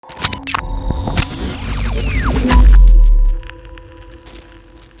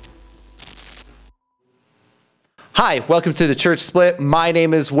Hi, welcome to the Church Split. My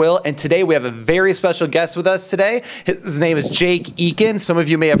name is Will, and today we have a very special guest with us today. His name is Jake Eakin. Some of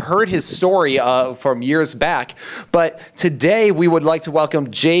you may have heard his story from years back, but today we would like to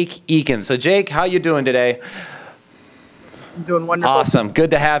welcome Jake Eakin. So Jake, how you doing today? I'm doing wonderful. Awesome.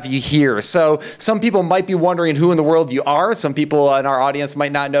 Good to have you here. So some people might be wondering who in the world you are. Some people in our audience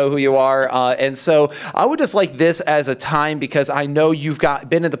might not know who you are. And so I would just like this as a time, because I know you've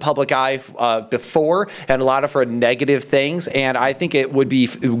been in the public eye before and a lot of for negative things. And I think it would be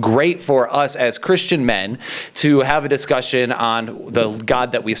great for us as Christian men to have a discussion on the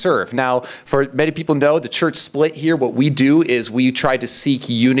God that we serve. Now, for many people know, the Church Split here, what we do is we try to seek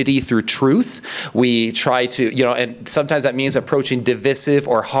unity through truth. We try to, and sometimes that means approaching divisive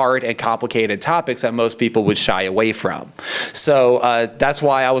or hard and complicated topics that most people would shy away from. So that's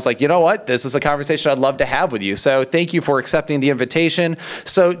why I was like, you know what, this is a conversation I'd love to have with you. So thank you for accepting the invitation.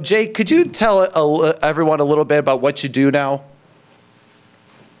 So Jake, could you tell everyone a little bit about what you do now?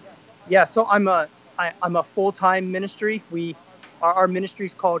 Yeah, so I'm a full-time ministry. Our ministry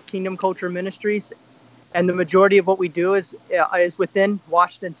is called Kingdom Culture Ministries, and the majority of what we do is within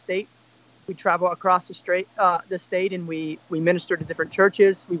Washington State. We travel across the state, and we minister to different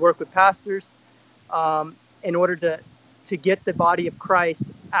churches. We work with pastors in order to get the body of Christ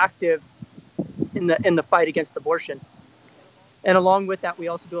active in the fight against abortion. And along with that, we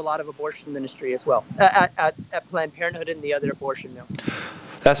also do a lot of abortion ministry as well at Planned Parenthood and the other abortion mills.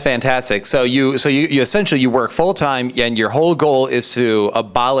 That's fantastic. So you essentially work full time, and your whole goal is to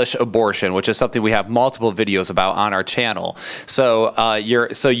abolish abortion, which is something we have multiple videos about on our channel. So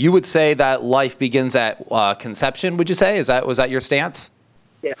you would say that life begins at conception. Would you say was that your stance?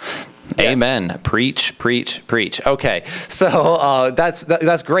 Yeah. Amen. Yeah. Preach, preach, preach. Okay. So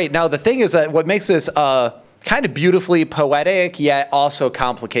that's great. Now the thing is that what makes this kind of beautifully poetic, yet also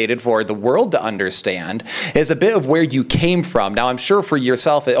complicated for the world to understand, is a bit of where you came from. Now, I'm sure for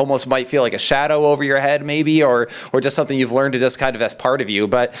yourself, it almost might feel like a shadow over your head, maybe, or just something you've learned to just kind of as part of you.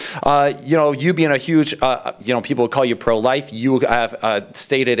 But, you being a huge, people would call you pro-life. You have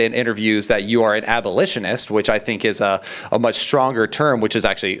stated in interviews that you are an abolitionist, which I think is a much stronger term, which is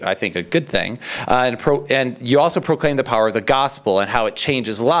actually, I think, a good thing. And you also proclaim the power of the gospel and how it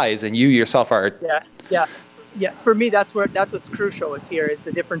changes lives, and you yourself are... Yeah, for me, that's what's crucial is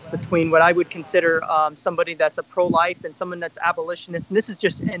the difference between what I would consider somebody that's a pro-life and someone that's abolitionist. And this is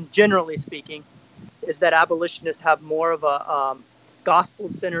just, and generally speaking, is that abolitionists have more of a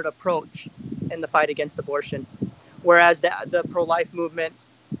gospel-centered approach in the fight against abortion, whereas the pro-life movement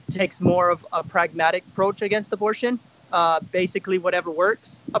takes more of a pragmatic approach against abortion, basically whatever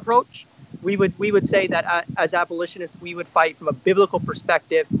works approach. We would say that as abolitionists, we would fight from a biblical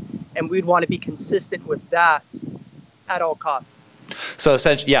perspective, and we'd want to be consistent with that at all costs. So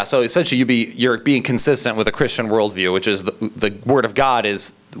essentially, you're being consistent with a Christian worldview, which is the Word of God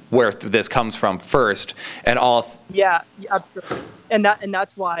is where this comes from first, and all. Yeah, absolutely, and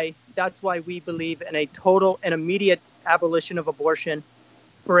that's why we believe in a total and immediate abolition of abortion.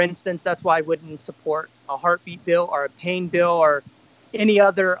 For instance, that's why I wouldn't support a heartbeat bill or a pain bill or any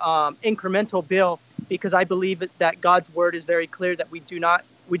other incremental bill, because I believe that God's word is very clear that we do not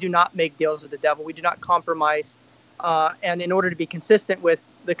make deals with the devil. We do not compromise. And in order to be consistent with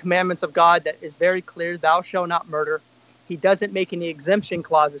the commandments of God, that is very clear, thou shalt not murder. He doesn't make any exemption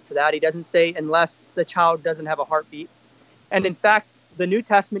clauses to that. He doesn't say unless the child doesn't have a heartbeat. And in fact, the New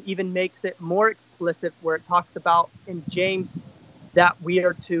Testament even makes it more explicit, where it talks about in James that we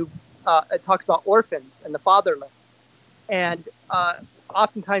are to, it talks about orphans and the fatherless. And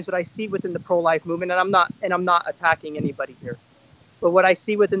oftentimes what I see within the pro-life movement, and I'm not attacking anybody here, but what I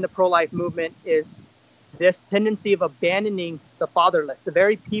see within the pro-life movement is this tendency of abandoning the fatherless, the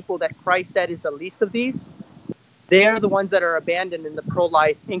very people that Christ said is the least of these. They are the ones that are abandoned in the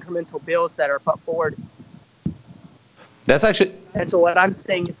pro-life incremental bills that are put forward. That's actually... And so what I'm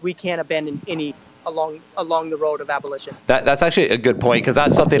saying is we can't abandon any along the road of abolition. That's actually a good point, because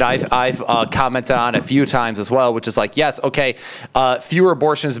that's something I've commented on a few times as well, which is like, yes, okay, fewer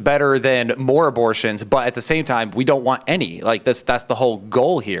abortions better than more abortions, but at the same time, we don't want any. Like that's the whole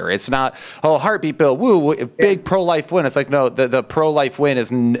goal here. It's not, heartbeat bill, woo, big pro-life win. It's like, no, the pro-life win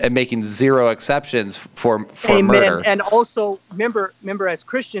is making zero exceptions for Amen. Murder. And also, remember, as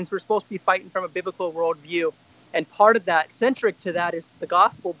Christians, we're supposed to be fighting from a biblical worldview, and part of that, centric to that, is the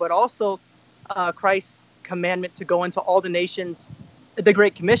gospel, but also Christ's commandment to go into all the nations, the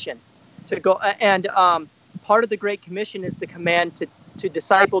Great Commission, to go, and part of the Great Commission is the command to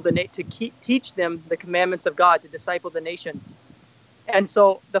disciple teach them the commandments of God, to disciple the nations. And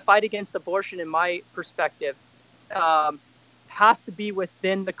so the fight against abortion, in my perspective, has to be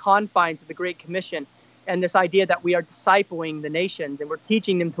within the confines of the Great Commission. and this idea that we are discipling the nations and we're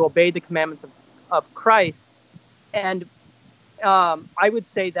teaching them to obey the commandments of Christ. And I would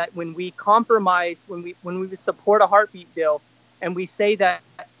say that when we compromise, when we support a heartbeat bill, and we say that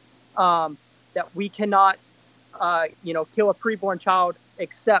that we cannot, kill a preborn child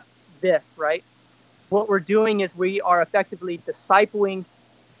except this, right? What we're doing is we are effectively discipling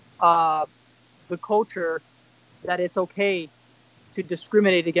the culture that it's okay to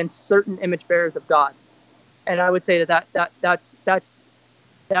discriminate against certain image bearers of God. And I would say that's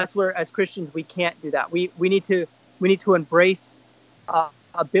where, as Christians, we can't do that. We need to embrace a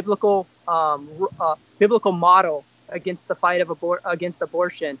biblical model against the fight of against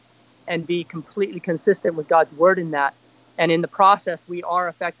abortion, and be completely consistent with God's word in that. And in the process, we are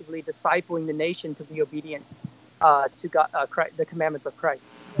effectively discipling the nation to be obedient to God, the commandments of Christ.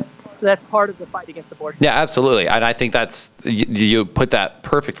 So that's part of the fight against abortion. Yeah, absolutely. And I think that's, you put that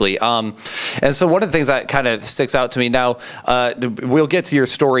perfectly. And so one of the things that kind of sticks out to me now, we'll get to your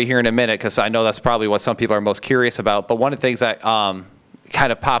story here in a minute, because I know that's probably what some people are most curious about. But one of the things that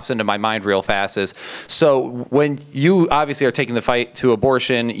kind of pops into my mind real fast is, so when you obviously are taking the fight to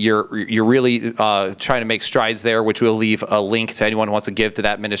abortion, you're really trying to make strides there, which we'll leave a link to anyone who wants to give to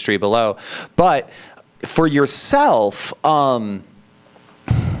that ministry below. But for yourself,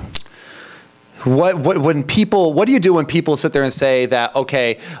 what do you do when people sit there and say that,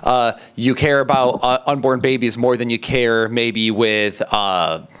 okay, you care about unborn babies more than you care maybe with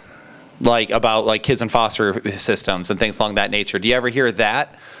about kids in foster systems and things along that nature? Do you ever hear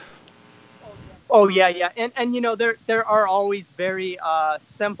that? Oh yeah. And there are always very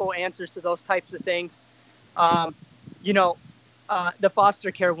simple answers to those types of things. The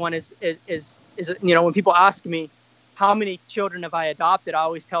foster care one is when people ask me, how many children have I adopted? I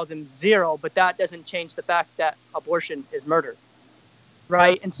always tell them 0, but that doesn't change the fact that abortion is murder,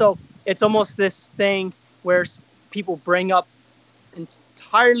 right? And so it's almost this thing where people bring up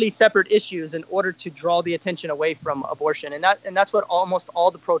entirely separate issues in order to draw the attention away from abortion, and that's what almost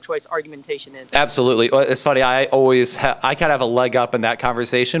all the pro-choice argumentation is. Absolutely. It's funny. I kind of have a leg up in that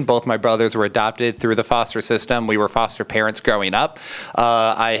conversation. Both my brothers were adopted through the foster system. We were foster parents growing up.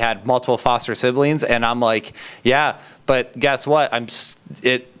 I had multiple foster siblings, and I'm like, yeah, but guess what?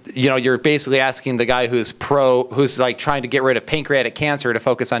 You're basically asking the guy who's like trying to get rid of pancreatic cancer to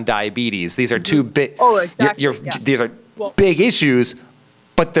focus on diabetes. These are two big. Oh, exactly. These are big issues,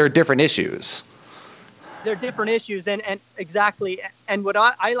 but they're different issues. They're different issues, and exactly. And what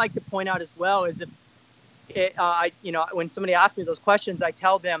I like to point out as well is, when somebody asks me those questions, I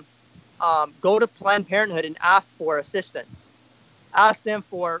tell them, go to Planned Parenthood and ask for assistance. Ask them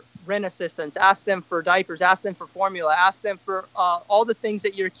for rent assistance. Ask them for diapers. Ask them for formula. Ask them for all the things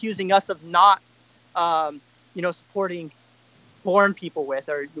that you're accusing us of not, supporting born people with,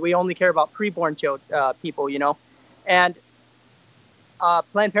 or we only care about preborn people, and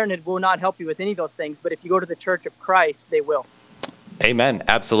Planned Parenthood will not help you with any of those things, but if you go to the Church of Christ, they will. Amen.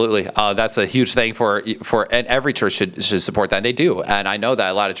 Absolutely. That's a huge thing and every church should support that. And they do. And I know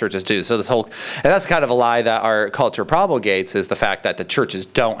that a lot of churches do. So and that's kind of a lie that our culture promulgates, is the fact that the churches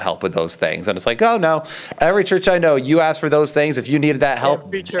don't help with those things. And it's like, oh no, every church I know, you ask for those things. If you needed that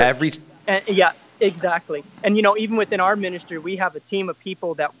help, yeah, exactly. And, even within our ministry, we have a team of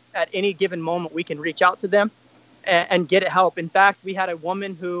people that at any given moment we can reach out to them and get help. In fact, we had a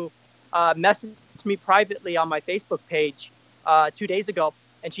woman who messaged me privately on my Facebook page 2 days ago,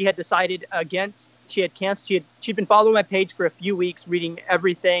 and she had decided she'd been following my page for a few weeks, reading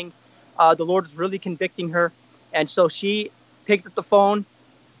everything. The Lord was really convicting her, and so she picked up the phone,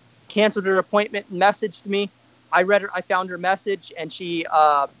 canceled her appointment, and messaged me. I found her message, and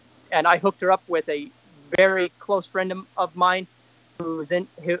and I hooked her up with a very close friend of mine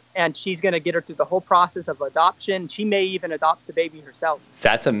and she's going to get her through the whole process of adoption. She may even adopt the baby herself.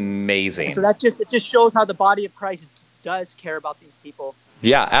 That's amazing. And so it just shows how the body of Christ does care about these people.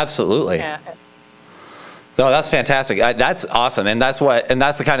 Yeah, absolutely. No, that's fantastic. That's awesome. And that's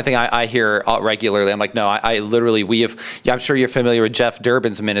the kind of thing I hear regularly. I'm like, no, I'm sure you're familiar with Jeff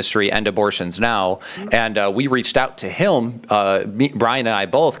Durbin's ministry, End Abortions Now. Mm-hmm. And we reached out to him, Brian and I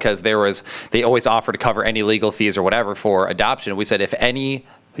both, because they always offer to cover any legal fees or whatever for adoption. We said,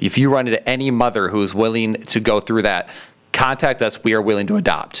 if you run into any mother who's willing to go through that, contact us. We are willing to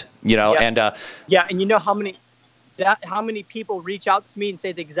adopt, Yeah. And and you know how many people reach out to me and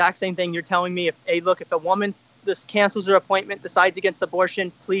say the exact same thing you're telling me. If a woman this cancels their appointment, decides against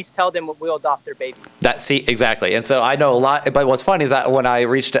abortion, please tell them we'll adopt their baby. Exactly. And so I know a lot, but what's funny is that when I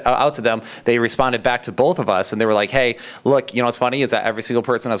reached out to them, they responded back to both of us, and they were like, hey, look, what's funny is that every single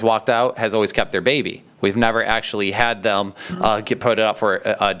person that's walked out has always kept their baby. We've never actually had them get put up for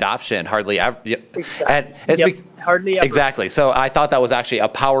adoption, hardly ever. Exactly. And it's hardly ever. Exactly. So I thought that was actually a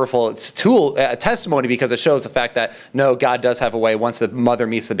powerful tool, a testimony, because it shows the fact that, no, God does have a way. Once the mother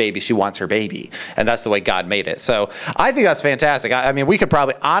meets the baby, she wants her baby. And that's the way God made it. So I think that's fantastic. I mean, we could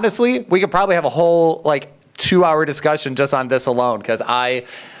probably have a whole 2-hour discussion just on this alone, because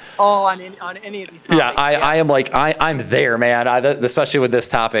on any of these topics. Yeah, I am I'm there, man. Especially with this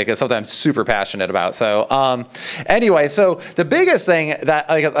topic, it's something I'm super passionate about. So, anyway, so the biggest thing that,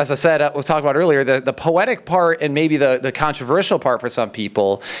 as I said, we'll talk about earlier, the poetic part and maybe the controversial part for some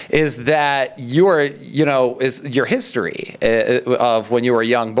people is that is your history of when you were a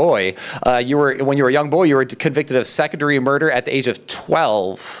young boy. When you were a young boy, you were convicted of second-degree murder at the age of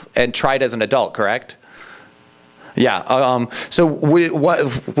 12 and tried as an adult, correct? Yeah. So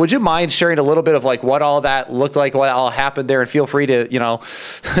would you mind sharing a little bit of what all that looked like, what all happened there, and feel free to,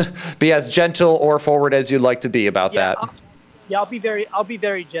 be as gentle or forward as you'd like to be about that. I'll be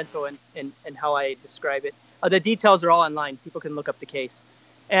very gentle in how I describe it. The details are all online. People can look up the case,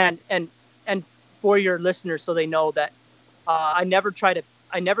 and for your listeners, so they know that I never tried to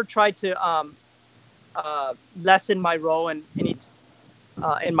lessen my role in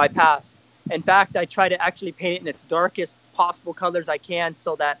my past. In fact, I try to actually paint it in its darkest possible colors I can,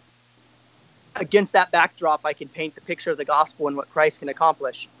 so that against that backdrop, I can paint the picture of the gospel and what Christ can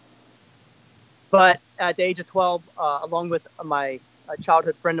accomplish. But at the age of 12, along with my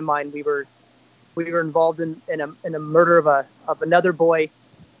childhood friend of mine, we were involved in a murder of another boy,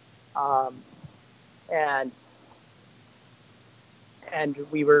 and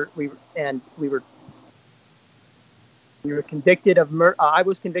we were convicted of murder. I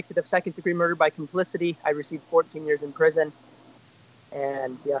was convicted of second-degree murder by complicity. I received 14 years in prison,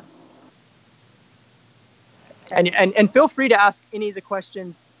 and yeah. And feel free to ask any of the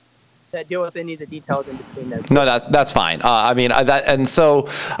questions that deal with any of the details in between those. No, that's fine. There's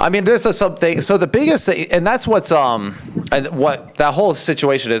something. So the biggest thing, and that's what's and what that whole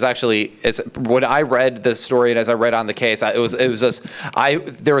situation is actually is. When I read the story and as I read on the case, there was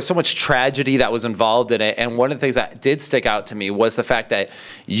so much tragedy that was involved in it, and one of the things that did stick out to me was the fact that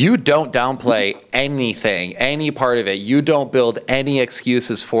you don't downplay anything, any part of it. You don't build any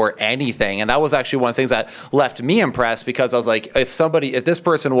excuses for anything, and that was actually one of the things that left me impressed, because I was like, if this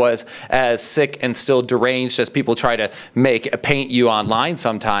person was as sick and still deranged as people try to paint you online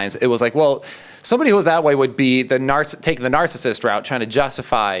sometimes, it was like, well, somebody who was that way would be taking the narcissist route, trying to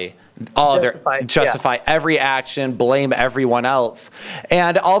justify every action, blame everyone else.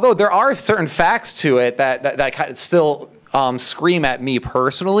 And although there are certain facts to it that kind of still scream at me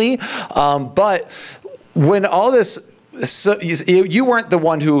personally, but when all this, so you weren't the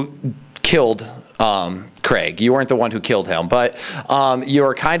one who killed Craig. You weren't the one who killed him, but you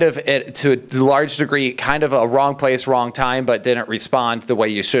were kind of, to a large degree, kind of a wrong place, wrong time, but didn't respond the way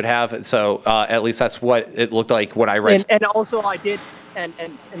you should have. So at least that's what it looked like when I read. And also I did, and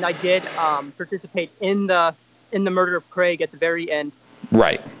I did participate in the murder of Craig at the very end.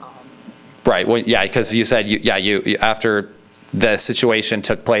 Right. Right. Well, yeah, because you said you after the situation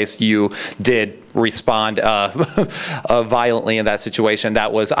took place, you did respond violently in that situation.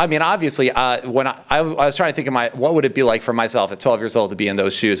 That was, obviously, when I was trying to think of what would it be like for myself at 12 years old to be in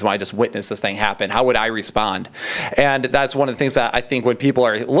those shoes when I just witnessed this thing happen? How would I respond? And that's one of the things that I think when people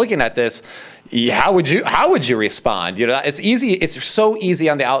are looking at this, how would you respond? It's easy. It's so easy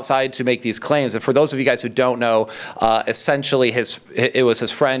on the outside to make these claims. And for those of you guys who don't know, essentially it was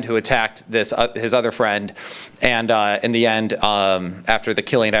his friend who attacked his other friend, and in the end, after the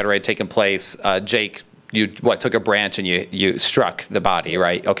killing had already taken place, Jake, you took a branch and you struck the body,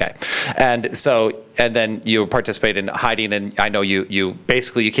 right? Okay, and then you participated in hiding, and I know you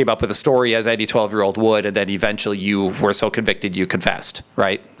basically came up with a story as any 12-year-old would, and then eventually you were so convicted you confessed,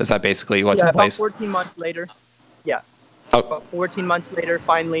 right? Is that basically what took place? About 14 months later, yeah. Oh. About 14 months later,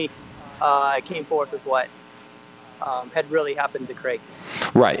 finally, I came forth with what had really happened to Craig.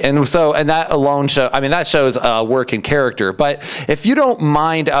 Right, and that alone that shows work and character. But if you don't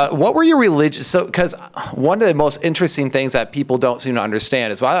mind, what were your religious? So, because one of the most interesting things that people don't seem to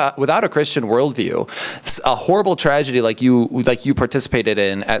understand is without a Christian worldview, a horrible tragedy like you participated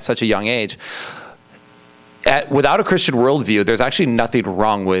in at such a young age. Without a Christian worldview, there's actually nothing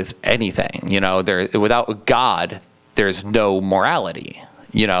wrong with anything. Without God, there's no morality.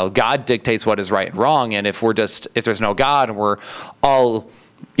 God dictates what is right and wrong, and if there's no God and we're all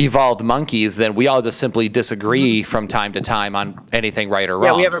evolved monkeys, then we all just simply disagree from time to time on anything right or wrong.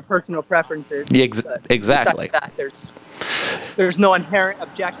 Yeah, we have our personal preferences. Exactly. That, there's no inherent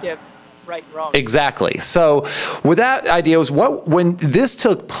objective right and wrong. Exactly. So with that idea was when this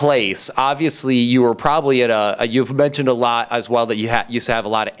took place, obviously you were probably at you've mentioned a lot as well that you used to have a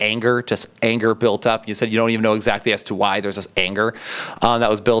lot of anger, just anger built up. You said you don't even know exactly as to why there's this anger that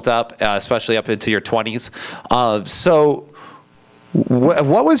was built up, especially up into your 20s. So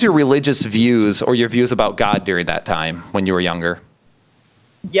what was your religious views or your views about God during that time when you were younger?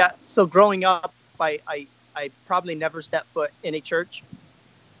 Yeah. So growing up, I probably never stepped foot in a church.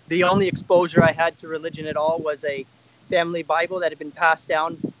 The only exposure I had to religion at all was a family Bible that had been passed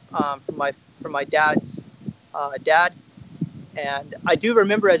down from my dad's dad. And I do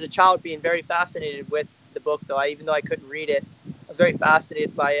remember as a child being very fascinated with the book, even though I couldn't read it, I was very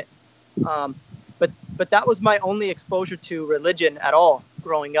fascinated by it. But that was my only exposure to religion at all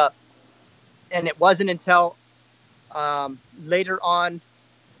growing up. And it wasn't until later on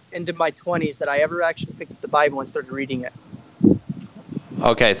into my 20s that I ever actually picked up the Bible and started reading it.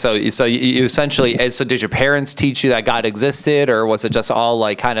 Okay, so you essentially, so did your parents teach you that God existed, or was it just all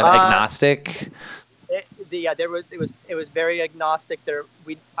like kind of agnostic? It was very agnostic.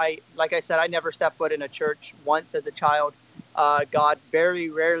 Like I said, I never stepped foot in a church once as a child. God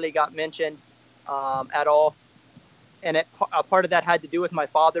very rarely got mentioned at all, and a part of that had to do with my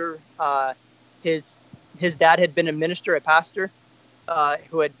father. His dad had been a minister, a pastor,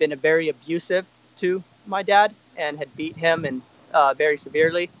 who had been very abusive to my dad and had beat him and very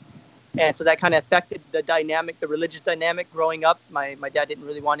severely. And so that kind of affected the religious dynamic growing up. My dad didn't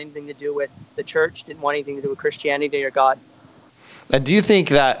really want anything to do with the church, didn't want anything to do with Christianity or God. And do you think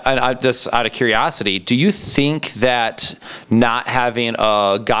that, and just out of curiosity, do you think that not having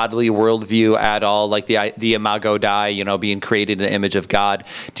a godly worldview at all, like the Imago Dei, being created in the image of God,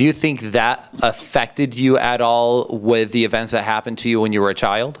 do you think that affected you at all with the events that happened to you when you were a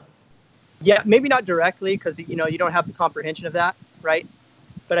child? Yeah, maybe not directly, because you don't have the comprehension of that, right?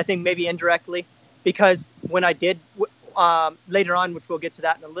 But I think maybe indirectly, because when I did later on, which we'll get to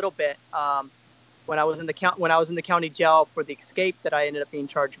that in a little bit, when I was in the county jail for the escape that I ended up being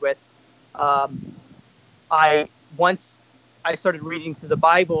charged with, once I started reading through the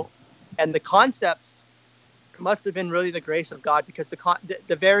Bible, and the concepts must have been really the grace of God, because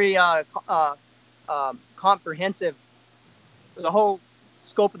the very comprehensive, the whole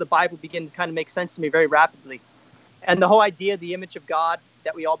scope of the Bible began to kind of make sense to me very rapidly. And the whole idea of the image of God,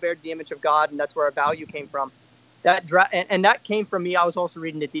 that we all bear the image of God, and that's where our value came from. That came from me. I was also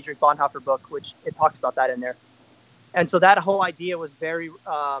reading the Dietrich Bonhoeffer book, which it talks about that in there. And so that whole idea was very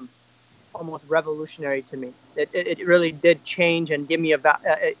almost revolutionary to me. It really did change and give me it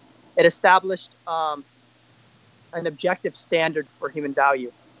established an objective standard for human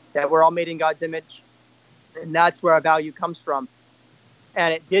value, that we're all made in God's image, and that's where our value comes from.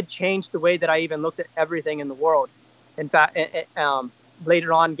 And it did change the way that I even looked at everything in the world. In fact,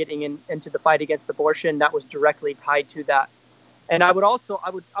 later on, getting into the fight against abortion, that was directly tied to that. And I would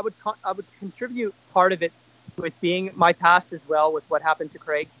contribute part of it with being my past as well, with what happened to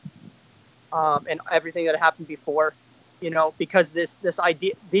Craig, and everything that happened before, because this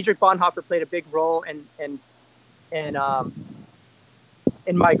idea, Dietrich Bonhoeffer played a big role in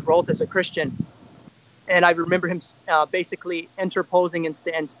my growth as a Christian. And I remember him basically interposing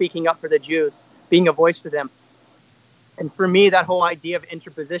and speaking up for the Jews, being a voice for them. And for me, that whole idea of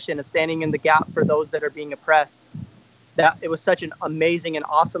interposition, of standing in the gap for those that are being oppressed, that it was such an amazing and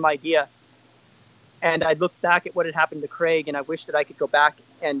awesome idea. And I looked back at what had happened to Craig, and I wish that I could go back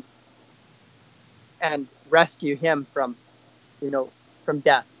and rescue him from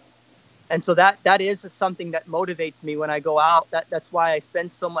death. And so that is something that motivates me when I go out. That's why I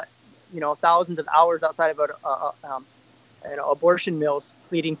spend so much, thousands of hours outside of abortion mills,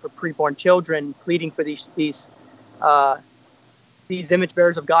 pleading for preborn children, pleading for these image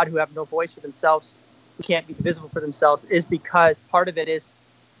bearers of God who have no voice for themselves, who can't be visible for themselves, is because part of it is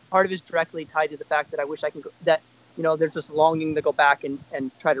directly tied to the fact that I wish I can there's this longing to go back and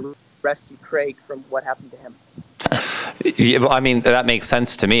try to rescue Craig from what happened to him. Yeah, well, I mean, that makes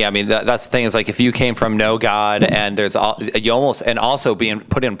sense to me. I mean, that's the thing, is like, if you came from no God, and also being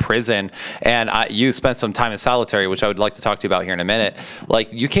put in prison, and you spent some time in solitary, which I would like to talk to you about here in a minute.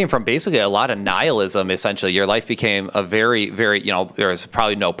 Like, you came from basically a lot of nihilism. Essentially, your life became a very, very, there was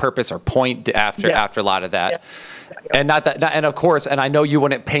probably no purpose or point after a lot of that. Yeah. And and of course, and I know you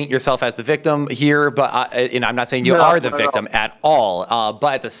wouldn't paint yourself as the victim here, but I'm not saying you are the victim at all.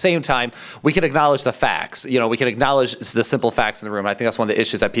 But at the same time, we can acknowledge the facts. We can acknowledge the simple facts in the room. I think that's one of the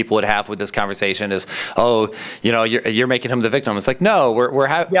issues that people would have with this conversation is, oh, you're making him the victim. It's like, no,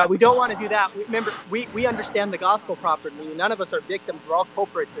 yeah, we don't want to do that. Remember, we understand the gospel properly. None of us are victims. We're all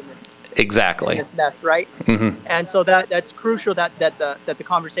culprits in this. Exactly. In this mess, right? Mm-hmm. And so that's crucial that the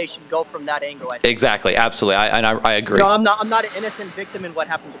conversation go from that angle. I think. Exactly, absolutely. I agree. I'm not an innocent victim in what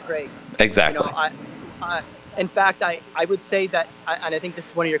happened to Craig. Exactly. In fact, I would say that, and I think this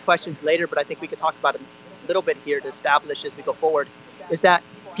is one of your questions later, but I think we could talk about it a little bit here to establish as we go forward, is that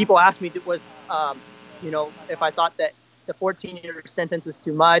people asked me if I thought that the 14-year sentence was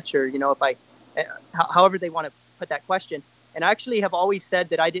too much, or however they want to put that question. And I actually have always said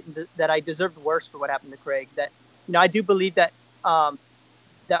that I deserved worse for what happened to Craig. That I do believe that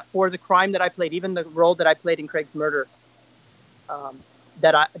that for the crime that I played, even the role that I played in Craig's murder,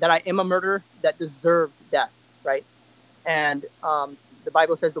 that I am a murderer that deserved death, right? And the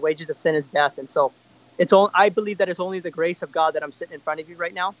Bible says the wages of sin is death, and so I believe that it's only the grace of God that I'm sitting in front of you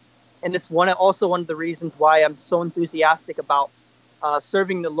right now, and it's also one of the reasons why I'm so enthusiastic about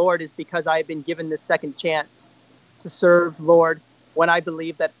serving the Lord, is because I have been given this second chance to serve Lord when I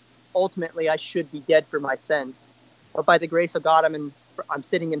believe that ultimately I should be dead for my sins. But by the grace of God, I'm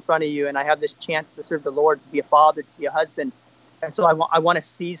sitting in front of you, and I have this chance to serve the Lord, to be a father, to be a husband. And so I want to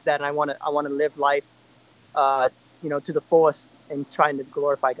seize that, and I want to live life, to the fullest, and trying to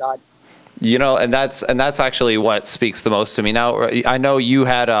glorify God. And that's actually what speaks the most to me. Now, I know you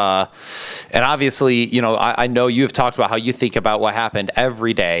had, and obviously, I know you've talked about how you think about what happened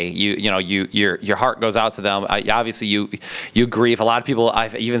every day. Your heart goes out to them. Obviously, you grieve. A lot of people,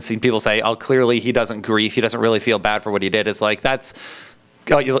 I've even seen people say, "Oh, clearly he doesn't grieve. He doesn't really feel bad for what he did." It's like that's.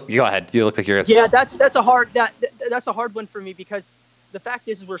 Oh, you go ahead. You look like you're. Yeah, that's a hard one for me, because the fact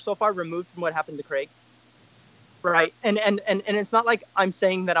is we're so far removed from what happened to Craig, right? And it's not like I'm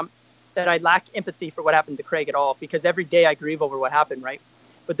saying that I lack empathy for what happened to Craig at all, because every day I grieve over what happened, right?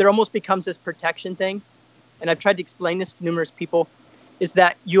 But there almost becomes this protection thing, and I've tried to explain this to numerous people, is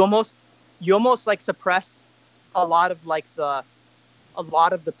that you almost like suppress a lot of the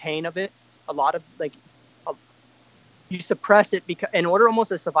pain of it, you suppress it because in order,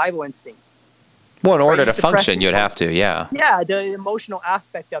 almost a survival instinct. Well, in order to function, you'd have to, yeah. Yeah, the emotional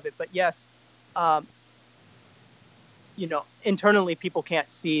aspect of it, but yes. Internally people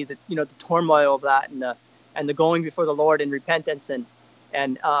can't see the turmoil of that, and the going before the Lord in repentance and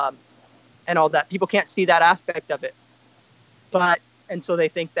all that. People can't see that aspect of it, and so they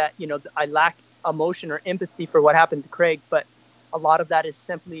think that I lack emotion or empathy for what happened to Craig. But a lot of that is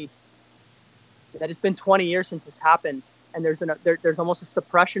simply that it's been 20 years since this happened, and there's almost a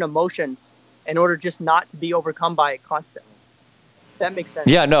suppression of emotions in order just not to be overcome by it constantly. That makes sense.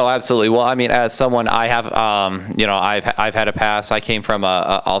 Yeah, no, absolutely. Well, I mean, as someone, I have, I've had a past. I came from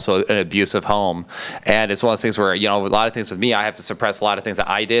also an abusive home, and it's one of those things where, a lot of things with me, I have to suppress a lot of things that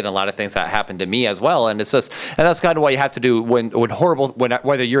I did, and a lot of things that happened to me as well. And it's just, and that's kind of what you have to do when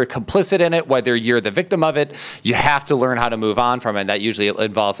whether you're complicit in it, whether you're the victim of it, you have to learn how to move on from it. And that usually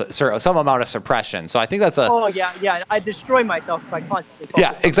involves some amount of suppression. So I think that's Oh yeah. I destroy myself by constantly.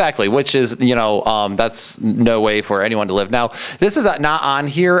 Yeah, exactly. Which is, that's no way for anyone to live. Now, this is not on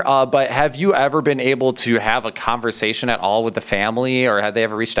here, but have you ever been able to have a conversation at all with the family, or have they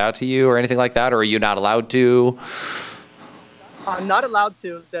ever reached out to you or anything like that, or are you not allowed to? I'm not allowed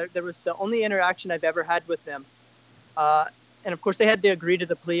to. There was the only interaction I've ever had with them, and of course they had to agree to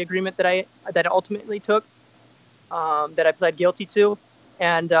the plea agreement that I ultimately took, that I pled guilty to,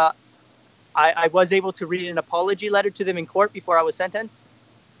 and I was able to read an apology letter to them in court before I was sentenced.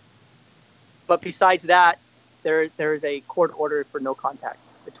 But besides that, there is a court order for no contact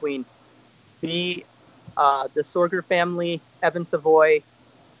between me, the Sorger family, Evan Savoy,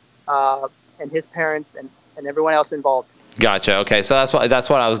 and his parents, and everyone else involved. Gotcha. Okay, so that's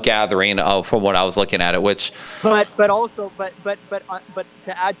what I was gathering from what I was looking at it. Which, but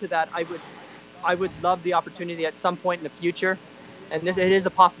to add to that, I would love the opportunity at some point in the future, and it is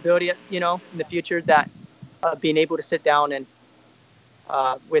a possibility, in the future, that being able to sit down and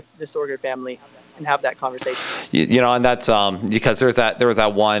with the Sorger family and have that conversation. And that's because there was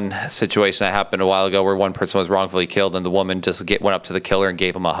that one situation that happened a while ago where one person was wrongfully killed, and the woman just went up to the killer and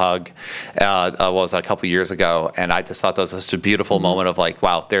gave him a hug. What was that, a couple years ago? And I just thought that was such a beautiful moment of like,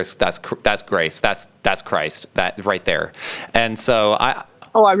 wow, that's grace, that's Christ, that right there. And so I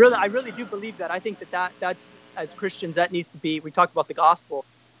really do believe that. I think that's, as Christians, that needs to be. We talked about the gospel.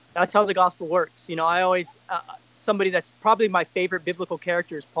 That's how the gospel works. I always somebody that's probably my favorite biblical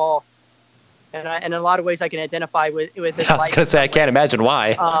character is Paul. And in a lot of ways, I can identify with his life. I was going to say, I can't imagine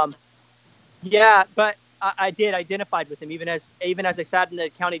why. Yeah, but I did identified with him, even as I sat in the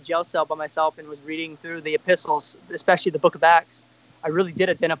county jail cell by myself and was reading through the epistles, especially the book of Acts. I really did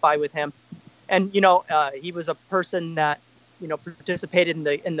identify with him. And he was a person that participated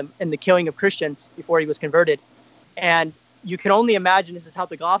in the killing of Christians before he was converted. And you can only imagine, this is how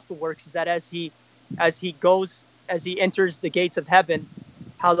the gospel works, is that as he enters the gates of heaven,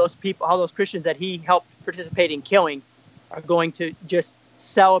 how those Christians that he helped participate in killing are going to just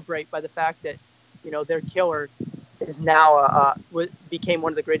celebrate by the fact that their killer is now became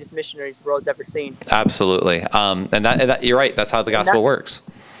one of the greatest missionaries the world's ever seen. Absolutely. And that you're right. That's how the gospel works.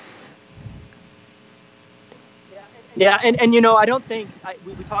 Yeah, and I don't think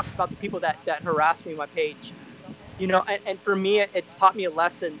we talked about the people that harassed me on my page, and for me it's taught me a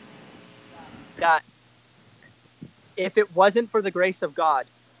lesson that if it wasn't for the grace of God,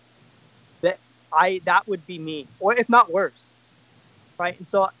 that would be me, or if not worse, right? And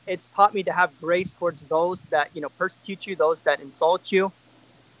so it's taught me to have grace towards those that persecute you, those that insult you,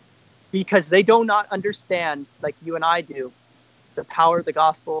 because they do not understand, like you and I do, the power of the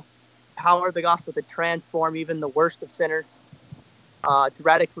gospel to transform even the worst of sinners, to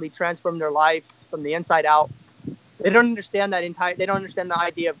radically transform their lives from the inside out. They don't understand they don't understand the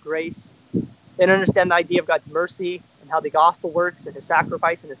idea of grace. They don't understand the idea of God's mercy and how the gospel works and his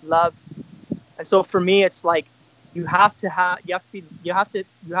sacrifice and his love. And so for me, it's like you have to have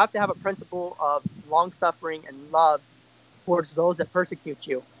a principle of long suffering and love towards those that persecute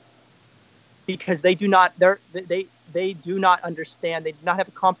you, because they do not understand. They do not have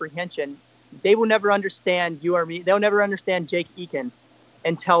a comprehension. They will never understand you or me. They'll never understand Jake Eakin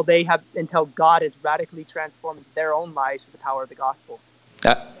until God has radically transformed their own lives through the power of the gospel.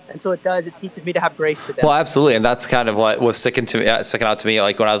 And so it teaches me to have grace to them. Well, absolutely. And that's kind of what was sticking out to me.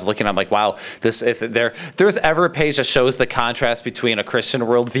 Like when I was looking, I'm like, wow, if there's ever a page that shows the contrast between a Christian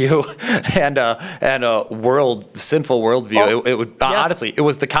worldview and a sinful worldview, it would honestly, it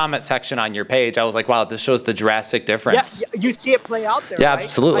was the comment section on your page. I was like, wow, this shows the drastic difference. Yeah, you see it play out there. Yeah, right?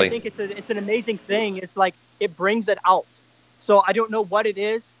 absolutely. I think it's an amazing thing. It's like it brings it out. So I don't know what it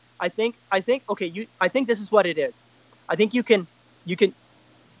is. I think this is what it is. I think you can. The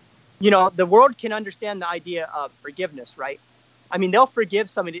world can understand the idea of forgiveness, right? I mean, they'll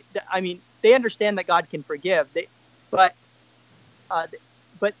forgive somebody. I mean, they understand that God can forgive. But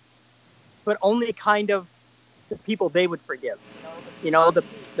only kind of the people they would forgive. The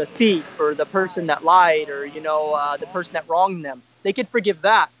thief or the person that lied or the person that wronged them. They could forgive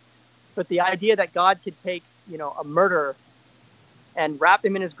that. But the idea that God could take a murderer and wrap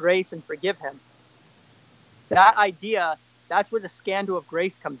him in his grace and forgive him, that idea, that's where the scandal of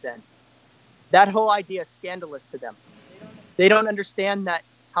grace comes in. That whole idea is scandalous to them. They don't understand that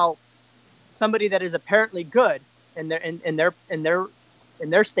how somebody that is apparently good in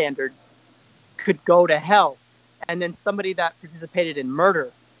their standards could go to hell, and then somebody that participated in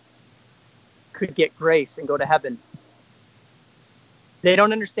murder could get grace and go to heaven. They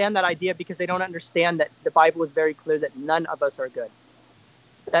don't understand that idea because they don't understand that the Bible is very clear that none of us are good,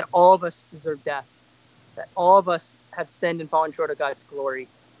 that all of us deserve death, that all of us have sinned and fallen short of God's glory.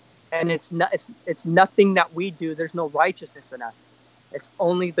 And it's nothing that we do. There's no righteousness in us. It's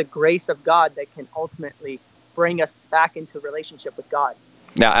only the grace of God that can ultimately bring us back into a relationship with God.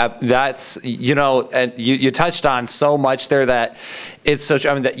 Now that's and you touched on so much there that it's such.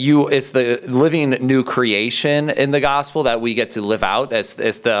 I mean it's the living new creation in the gospel that we get to live out. It's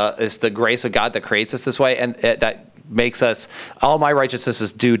the grace of God that creates us this way, and that makes us, all my righteousness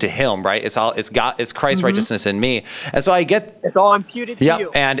is due to him, right? It's Christ's righteousness in me. And so it's all imputed to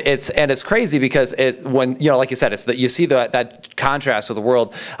you. And it's crazy because when like you said, you see that contrast with the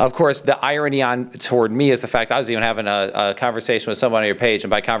world. Of course, the irony toward me is the fact I was even having a conversation with someone on your page, and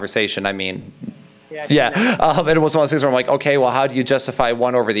by conversation I mean and it was one of those things where I'm like, okay, well, how do you justify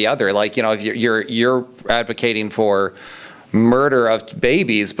one over the other? Like, if you're advocating for murder of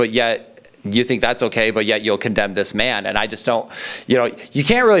babies, but yet you think that's okay, but yet you'll condemn this man. And I just don't, you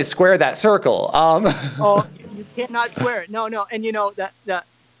can't really square that circle. Oh, you cannot square it. No. And the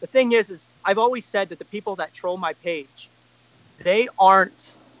thing is I've always said that the people that troll my page, they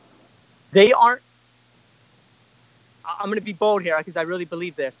aren't, I'm going to be bold here because I really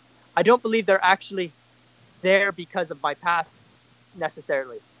believe this. I don't believe they're actually there because of my past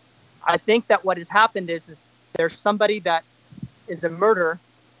necessarily. I think that what has happened is there's somebody that is a murderer,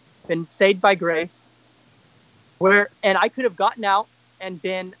 been saved by grace, and I could have gotten out and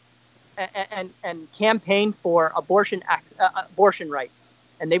been and campaigned for abortion rights,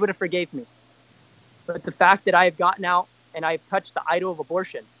 and they would have forgave me. But the fact that I have gotten out and I have touched the idol of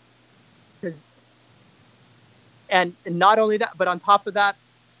abortion, and not only that, but on top of that,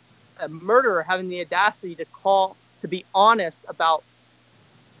 a murderer having the audacity to be honest about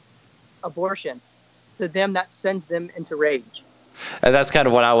abortion, to them that sends them into rage. And that's kind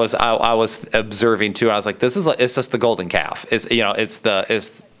of what I was observing too. I was like, this is it's just the golden calf. I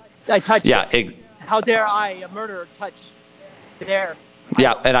touched yeah. How dare I, a murderer, touch their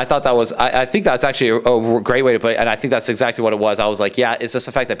Yeah, and I thought that was, I think that's actually a great way to put it, and I think that's exactly what it was. I was like, yeah, it's just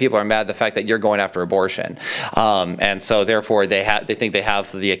the fact that people are mad at the fact that you're going after abortion, and so therefore they think they have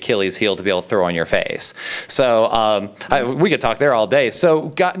the Achilles heel to be able to throw on your face. So we could talk there all day.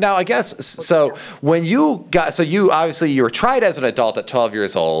 So now I guess, so when you obviously you were tried as an adult at 12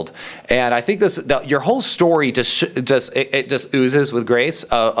 years old, and I think your whole story just oozes with grace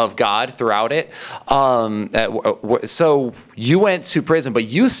of God throughout it. So you went to prison, but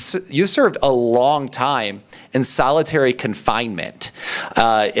you served a long time in solitary confinement,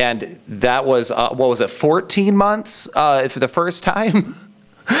 and that was what was it, 14 months for the first time,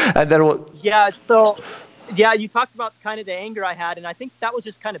 and then you talked about kind of the anger I had, and I think that was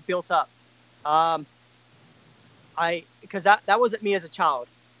just kind of built up, because that wasn't me as a child.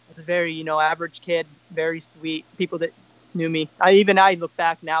 I was a very average kid, very sweet. People that knew me, I look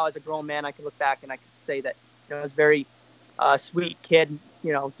back now as a grown man, I can look back and I can say that I was very sweet kid,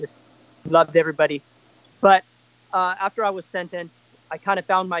 just loved everybody. But after I was sentenced, I kind of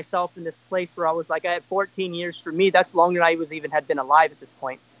found myself in this place where I was like, I had 14 years. For me, that's longer than I had been alive at this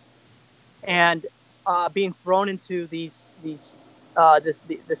point. And being thrown into this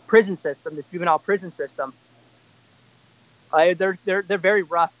prison system, this juvenile prison system, they're very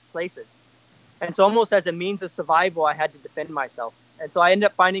rough places. And so almost as a means of survival, I had to defend myself. And so I ended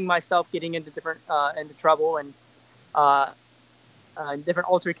up finding myself getting into into trouble and different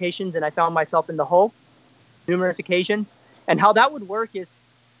altercations, and I found myself in the hole numerous occasions. And how that would work is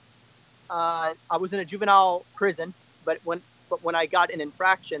I was in a juvenile prison, but when I got an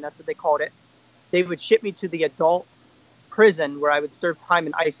infraction, that's what they called it, they would ship me to the adult prison where I would serve time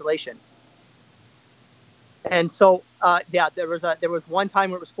in isolation. And so there was one time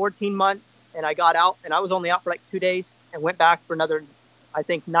where it was 14 months, and I got out, and I was only out for like 2 days, and went back for another, I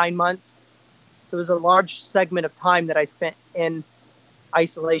think, 9 months. So there was a large segment of time that I spent in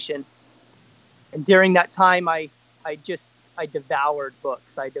isolation. And during that time, I devoured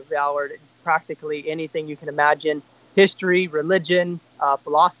books. I devoured practically anything you can imagine: history, religion,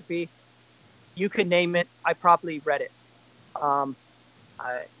 philosophy. You could name it, I probably read it. And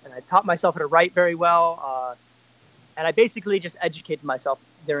I taught myself how to write very well. And I basically just educated myself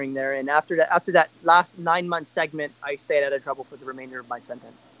during there. And after that last 9-month segment, I stayed out of trouble for the remainder of my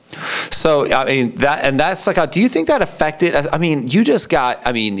sentence. So, I mean, that's like, do you think that affected, I mean, you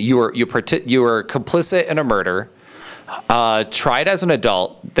were complicit in a murder, tried as an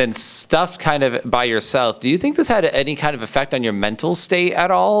adult, then stuffed kind of by yourself. Do you think this had any kind of effect on your mental state at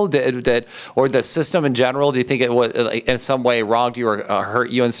all? Or the system in general? Do you think it was in some way wronged you or hurt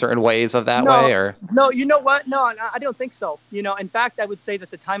you in certain ways of that way? Or no, you know what? No, I don't think so. In fact, I would say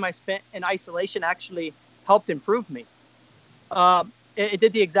that the time I spent in isolation actually helped improve me. It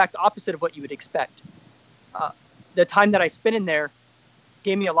did the exact opposite of what you would expect. The time that I spent in there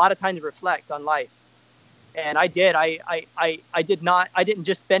gave me a lot of time to reflect on life. And I did. I didn't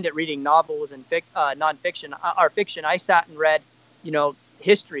just spend it reading novels and nonfiction or fiction. I sat and read,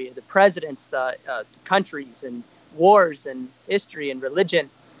 history, the presidents, the countries, and wars, and history, and religion,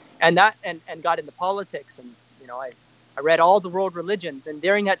 and got into politics. And I read all the world religions. And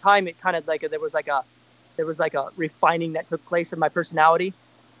during that time, it kind of there was like a refining that took place in my personality.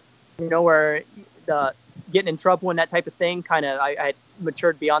 Where the getting in trouble and that type of thing, kind of I had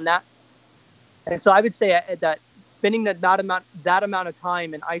matured beyond that. And so I would say that spending that amount of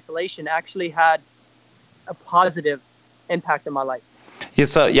time in isolation actually had a positive impact on my life. Yeah,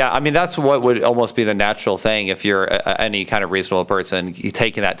 so I mean, that's what would almost be the natural thing if you're any kind of reasonable person,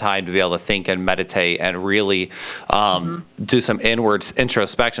 taking that time to be able to think and meditate and really do some inward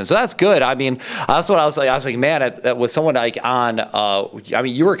introspection. So that's good. I mean, that's what I was like, man, with someone like on, I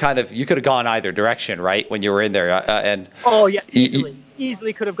mean, you could have gone either direction, right, when you were in there, and oh yeah,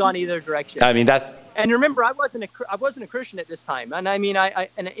 easily could have gone either direction. I mean, and remember, I wasn't a Christian at this time, and I mean, I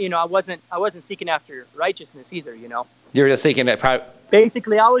wasn't seeking after righteousness either. You were just seeking it.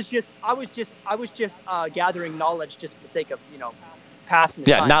 Basically, I was just gathering knowledge just for the sake of passing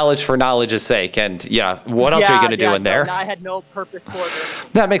the time. Knowledge for knowledge's sake, and what else are you going to do in there? I had no purpose for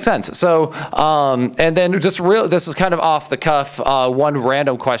it. That makes sense. So, and then this is kind of off the cuff, one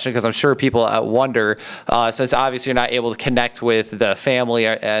random question, because I'm sure people wonder, since obviously you're not able to connect with the family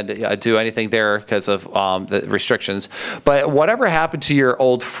and do anything there because of the restrictions. But whatever happened to your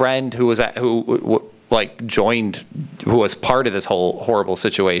old friend who like joined, who was part of this whole horrible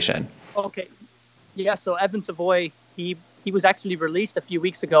situation? Okay. Yeah. So Evan Savoy, he was actually released a few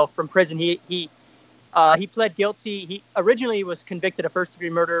weeks ago from prison. He pled guilty. He originally was convicted of first-degree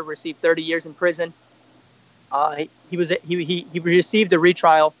murder, received 30 years in prison. He received a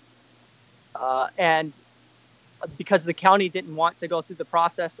retrial, and because the county didn't want to go through the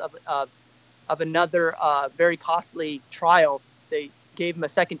process of another very costly trial, they gave him a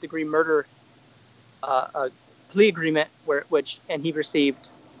second-degree murder plea agreement, and he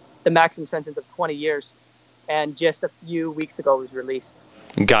received the maximum sentence of 20 years, and just a few weeks ago was released.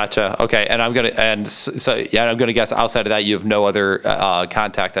 Gotcha. Okay, and I'm gonna guess outside of that, you have no other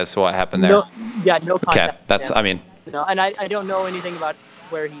contact as to what happened there. No contact. Okay, that's. I mean, and I don't know anything about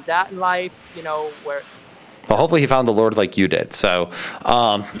where he's at in life. Where. Well, hopefully he found the Lord like you did. So.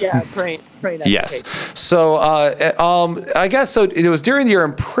 Pray. Yes. So, I guess so. It was during your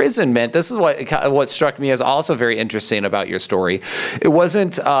imprisonment. This is what struck me as also very interesting about your story. It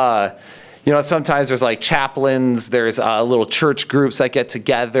wasn't. Sometimes there's like chaplains, there's little church groups that get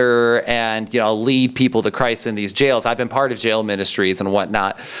together and, lead people to Christ in these jails. I've been part of jail ministries and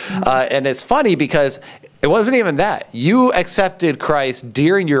whatnot. And it's funny because it wasn't even that. You accepted Christ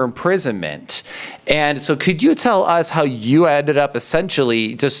during your imprisonment. And so could you tell us how you ended up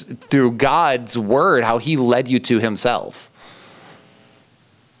essentially just through God's word, how he led you to himself?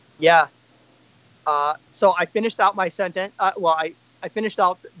 Yeah. So I finished out my sentence. I finished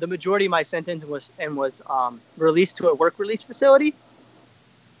out the majority of my sentence and was released to a work release facility.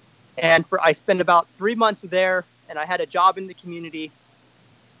 And I spent about 3 months there, and I had a job in the community.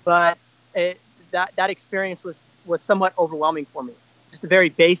 But that experience was somewhat overwhelming for me. Just the very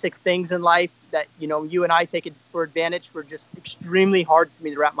basic things in life that you and I take it for advantage were just extremely hard for me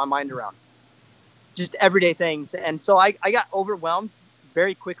to wrap my mind around. Just everyday things, and so I got overwhelmed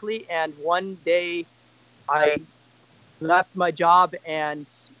very quickly. And one day, I left my job and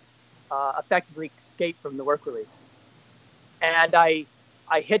effectively escaped from the work release. And I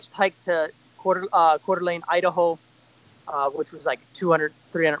hitchhiked to Coeur d'Alene, Idaho, which was like 200,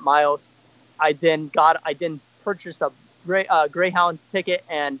 300 miles. I then purchased a Greyhound ticket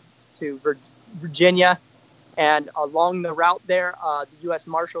and to Virginia. And along the route there, the U.S.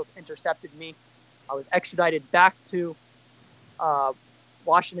 Marshals intercepted me. I was extradited back to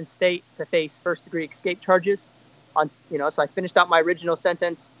Washington State to face first-degree escape charges. So I finished out my original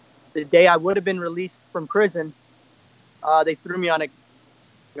sentence. The day I would have been released from prison, they threw me on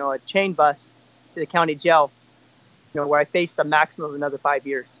a chain bus to the county jail, where I faced a maximum of another 5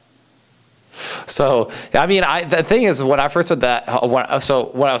 years. So, I mean, the thing is, when I first read that, when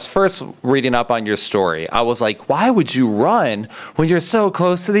I was first reading up on your story, I was like, why would you run when you're so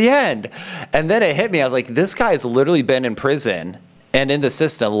close to the end? And then it hit me. I was like, this guy's literally been in prison and in the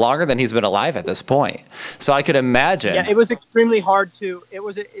system longer than he's been alive at this point. So I could imagine. Yeah, it was extremely hard to.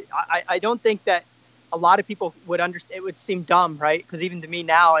 I don't think that a lot of people would understand. It would seem dumb, right? Because even to me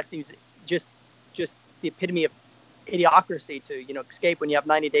now, it seems just the epitome of idiocracy to escape when you have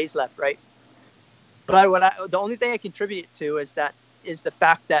 90 days left, right? But the only thing I contribute it to is the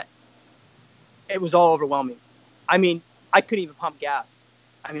fact that it was all overwhelming. I mean, I couldn't even pump gas.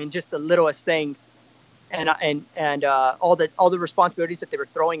 I mean, just the littlest thing. And all the responsibilities that they were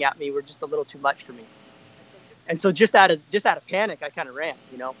throwing at me were just a little too much for me. And so just out of panic, I kind of ran.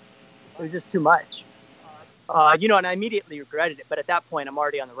 It was just too much. And I immediately regretted it. But at that point, I'm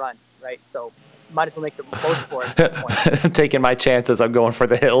already on the run, right? So might as well make the most for it at that point. I'm taking my chances. I'm going for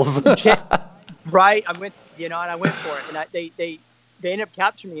the hills. Right. I went for it, and they ended up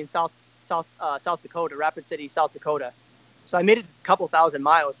capturing me in South Dakota, Rapid City, South Dakota. So I made it a couple thousand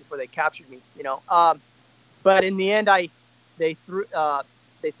miles before they captured me. But in the end, they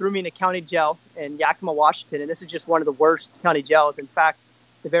threw me in a county jail in Yakima, Washington, and this is just one of the worst county jails. In fact,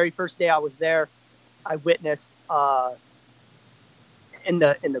 the very first day I was there, I witnessed in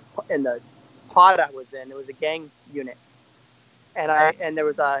the pod I was in, it was a gang unit, and there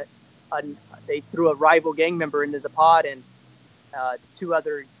was they threw a rival gang member into the pod, and two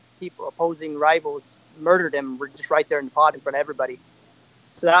other people, opposing rivals, murdered him. We're just right there in the pod in front of everybody.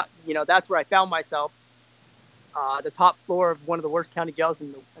 So that's where I found myself. The top floor of one of the worst county jails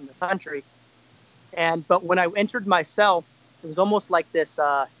in the country. But when I entered my cell, it was almost like this,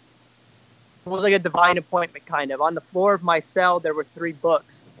 almost like a divine appointment kind of. On the floor of my cell, there were 3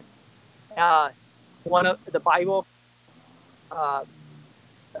 books. One of the Bible,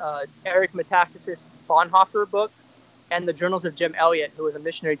 Eric Metaxas Bonhoeffer book, and the Journals of Jim Elliot, who was a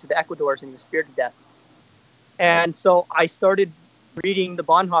missionary to the Ecuadors in the Spirit of Death. And so I started reading the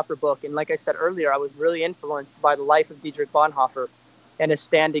Bonhoeffer book, and like I said earlier, I was really influenced by the life of Dietrich Bonhoeffer and his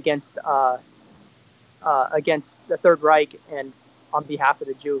stand against against the Third Reich and on behalf of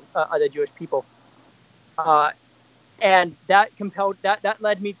the Jewish people. And that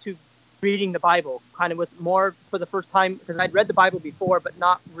led me to reading the Bible, kind of with more for the first time, because I'd read the Bible before, but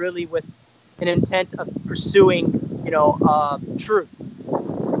not really with an intent of pursuing, truth.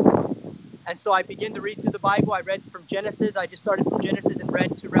 And so I began to read through the Bible. I read from Genesis. I just started from Genesis and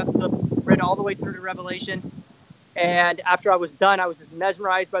read all the way through to Revelation. And after I was done, I was just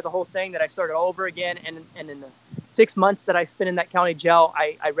mesmerized by the whole thing that I started over again. And in the 6 months that I spent in that county jail,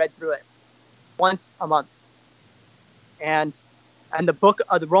 I read through it once a month. And the book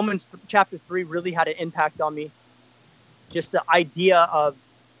of the Romans chapter 3 really had an impact on me. Just the idea of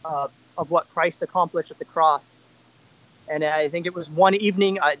what Christ accomplished at the cross. And I think it was one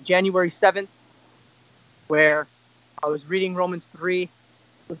evening, January 7th, where I was reading Romans 3. I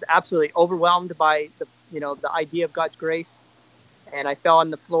was absolutely overwhelmed by the idea of God's grace. And I fell on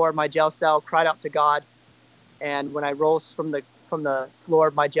the floor of my jail cell, cried out to God. And when I rose from the floor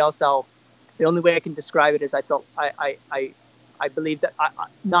of my jail cell, the only way I can describe it is I felt I believed that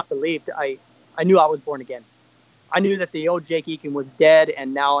I knew I was born again. I knew that the old Jake Eakin was dead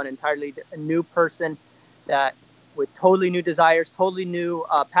and now an entirely new person that with totally new desires, totally new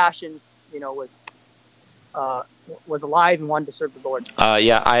passions, was alive and wanted to serve the Lord.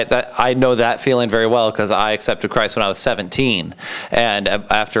 I know that feeling very well because I accepted Christ when I was 17, and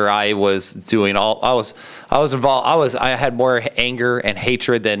after I was doing I was involved. I had more anger and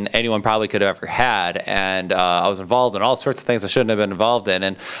hatred than anyone probably could have ever had, and I was involved in all sorts of things I shouldn't have been involved in.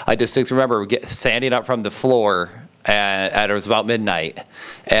 And I distinctly remember standing up from the floor. And it was about midnight,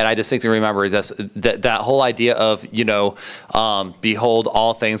 and I distinctly remember that whole idea of behold,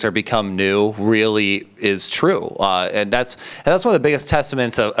 all things are become new really is true, and that's one of the biggest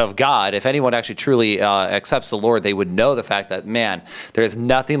testaments of God. If anyone actually truly accepts the Lord, they would know the fact that there's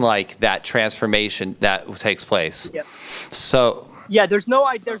nothing like that transformation that takes place. Yep. So there's no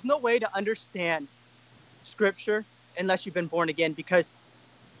way to understand Scripture unless you've been born again, because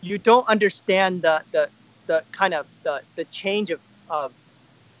you don't understand the kind of the change of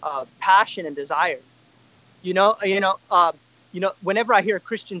passion and desire. Whenever I hear a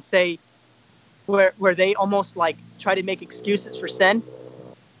Christian say where they almost like try to make excuses for sin,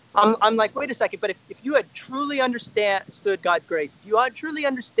 I'm like, wait a second, but if you had truly understood God's grace, if you had truly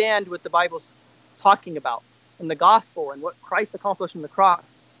understand what the Bible's talking about in the gospel and what Christ accomplished on the cross,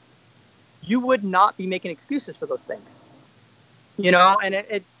 you would not be making excuses for those things. And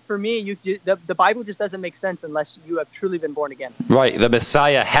it for me, the Bible just doesn't make sense unless you have truly been born again. Right, the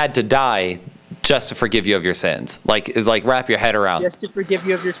Messiah had to die just to forgive you of your sins. Like wrap your head around. Just to forgive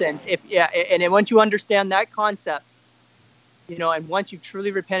you of your sins. And then once you understand that concept, and once you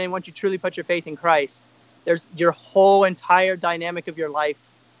truly repent and once you truly put your faith in Christ, there's your whole entire dynamic of your life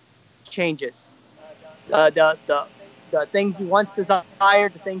changes. The things you once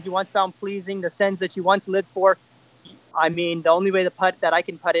desired, the things you once found pleasing, the sins that you once lived for. I mean, the only way that I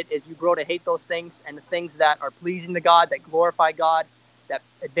can put it is you grow to hate those things, and the things that are pleasing to God, that glorify God, that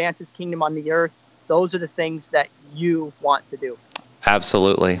advance His kingdom on the earth. Those are the things that you want to do.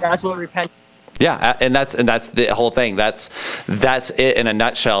 Absolutely. That's what repentance. Yeah, and that's the whole thing. That's it in a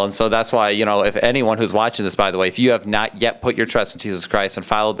nutshell. And so that's why, if anyone who's watching this, by the way, if you have not yet put your trust in Jesus Christ and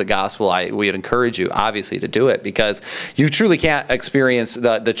followed the gospel, we would encourage you, obviously, to do it, because you truly can't experience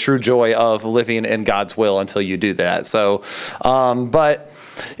the true joy of living in God's will until you do that. So,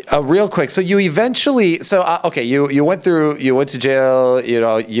 real quick, so you eventually, you went to jail,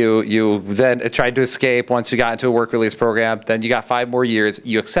 you then tried to escape once you got into a work release program, then you got 5 more years,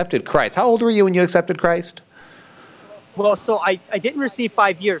 you accepted Christ. How old were you when you accepted Christ? Well, so I didn't receive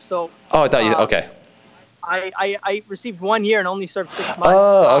 5 years, so. Oh, I thought you, okay. I received 1 year and only served 6 months.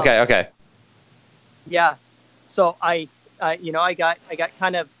 Oh, okay. Yeah, so I got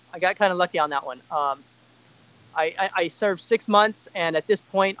kind of lucky on that one. I served 6 months, and at this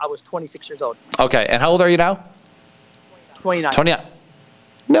point, I was 26 years old. Okay, and how old are you now? 29. 29.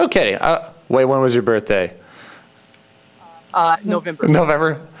 No kidding. Wait, when was your birthday? November.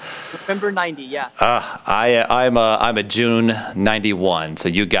 November 90. Yeah. I'm a June 91, so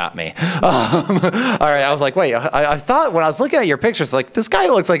you got me. All right, I was like, wait, I thought when I was looking at your pictures, like this guy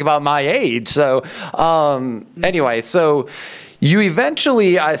looks like about my age. So, anyway, so. You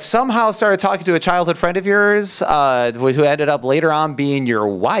eventually somehow started talking to a childhood friend of yours who ended up later on being your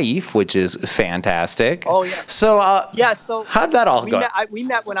wife, which is fantastic. Oh, yeah. So, so how did that all go? We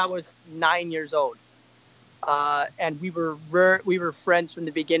met when I was 9 years old, and we were friends from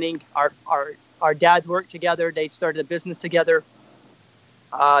the beginning. Our dads worked together. They started a business together.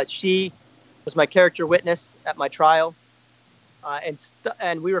 She was my character witness at my trial.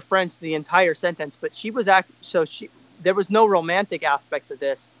 and we were friends the entire sentence. But there was no romantic aspect to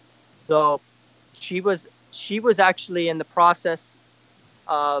this, though. She was actually in the process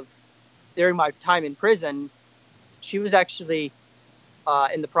of, during my time in prison, she was actually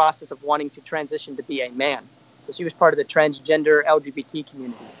in the process of wanting to transition to be a man. So she was part of the transgender LGBT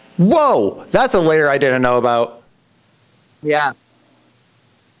community. Whoa, that's a layer I didn't know about. Yeah.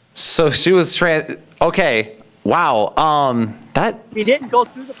 So she was okay. Wow. That. She didn't go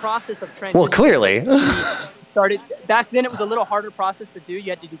through the process of transition. Well, clearly. Started back then. It was a little harder process to do. You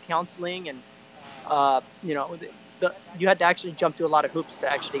had to do counseling, and you had to actually jump through a lot of hoops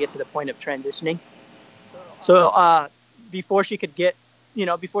to actually get to the point of transitioning. So before she could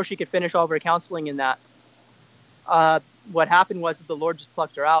finish all of her counseling in that, what happened was the Lord just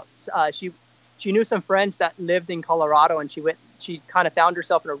plucked her out. She knew some friends that lived in Colorado, and she kind of found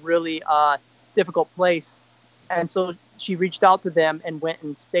herself in a really difficult place. And so she reached out to them and went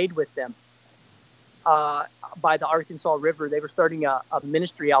and stayed with them by the Arkansas River. They were starting a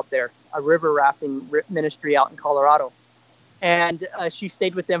ministry out there, a river rafting ministry out in Colorado. And she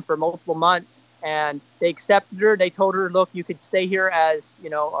stayed with them for multiple months, and they accepted her. They told her, look, you could stay here as,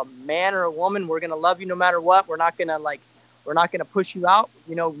 a man or a woman. We're going to love you no matter what. We're not going to push you out.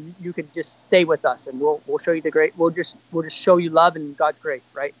 You could just stay with us, and we'll show you we'll just show you love and God's grace.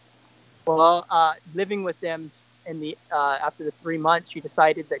 Right. Well, living with them after the 3 months, she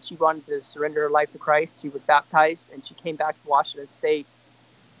decided that she wanted to surrender her life to Christ. She was baptized, and she came back to Washington State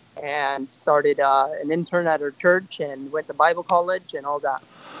and started an intern at her church and went to Bible college and all that.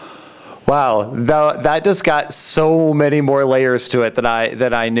 Wow, that just got so many more layers to it than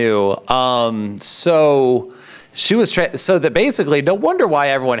I knew. So she was so that basically, no wonder why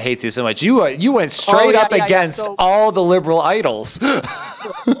everyone hates you so much. You went straight up against So, all the liberal idols.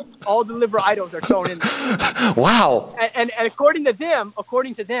 all the liberal idols are thrown in there. Wow. And according to them,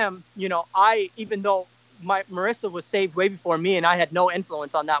 even though Marissa was saved way before me, and I had no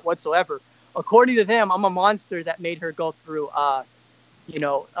influence on that whatsoever. According to them, I'm a monster that made her go through,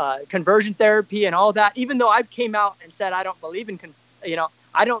 conversion therapy and all that. Even though I came out and said I don't believe in,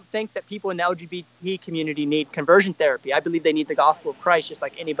 I don't think that people in the LGBT community need conversion therapy. I believe they need the gospel of Christ just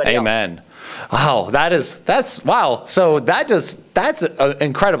like anybody else. Amen. Wow, that's wow. So that's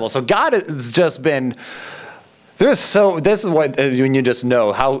incredible. So God has just been. This is what when you just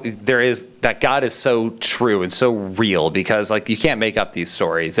know how that God is so true and so real, because like you can't make up these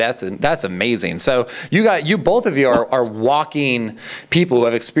stories. That's amazing. So both of you are walking people who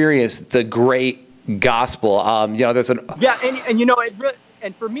have experienced the great gospel. There's an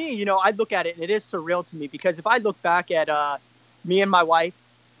and for me, I look at it and it is surreal to me, because if I look back at me and my wife,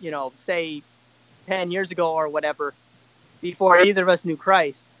 say 10 years ago or whatever, before either of us knew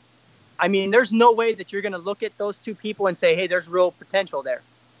Christ. I mean, there's no way that you're going to look at those two people and say, hey, there's real potential there,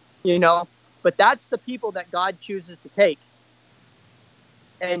 but that's the people that God chooses to take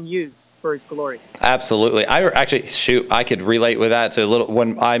and use for his glory. Absolutely. I could relate with that to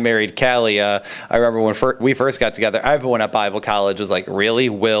when I married Callie. I remember when we first got together, everyone at Bible college was like, really,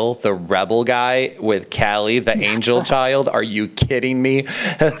 Will, the rebel guy with Callie, the angel child? Are you kidding me?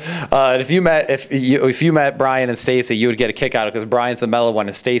 If you met Brian and Stacy, you would get a kick out of it, because Brian's the mellow one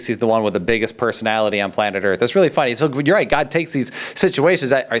and Stacy's the one with the biggest personality on planet Earth. That's really funny. So you're right. God takes these situations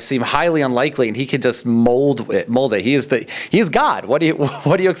that seem highly unlikely, and he can just mold it. He is God. What do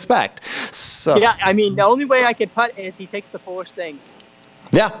you expect? So yeah, I mean, the only way I could put is he takes the foolish things.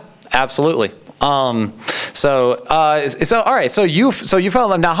 Yeah, absolutely. So all right. So you fell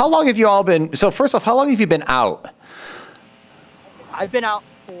in love. Now, how long have you all been? So first off, how long have you been out? I've been out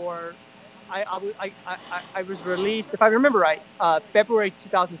for. I was released, if I remember right, February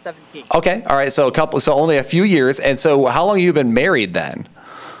 2017. Okay. All right. So only a few years. And so how long have you been married then?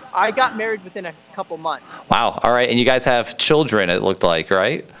 I got married within a couple months. Wow. All right. And you guys have children, it looked like,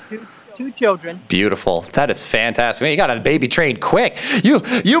 right? Two children. Beautiful. That is fantastic. Man, you got a baby trained quick. You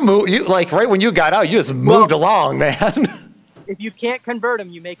moved, like right when you got out, you just moved along, man. If you can't convert them,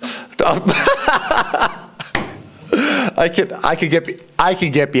 you make them. I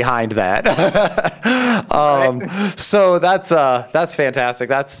can get behind that. So that's fantastic.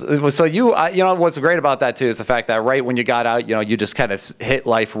 What's great about that too is the fact that right when you got out, you just kind of hit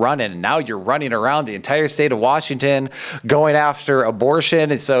life running, and now you're running around the entire state of Washington going after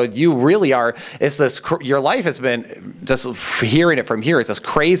abortion. And so you really are. It's this. Your life has been, just hearing it from here, it's just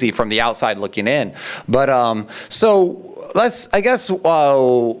crazy from the outside looking in. But so I guess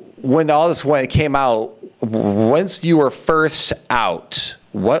when all this came out. Once you were first out,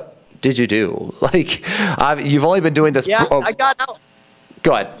 what did you do? Like, you've only been doing this. Yeah, I got out.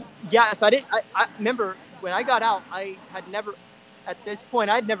 Go ahead. Yeah, so I remember when I got out, I had never, at this point,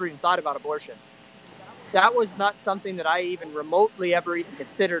 I'd never even thought about abortion. That was not something that I even remotely ever even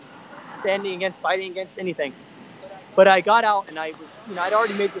considered fighting against anything. But I got out and I was, I'd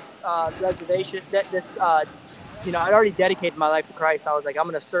already made this reservation I'd already dedicated my life to Christ. I was like, I'm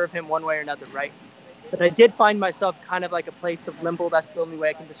going to serve him one way or another, right? But I did find myself kind of like a place of limbo. That's the only way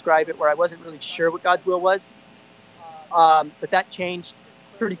I can describe it, where I wasn't really sure what God's will was. But that changed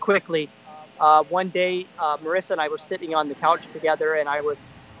pretty quickly. One day, Marissa and I were sitting on the couch together, and I was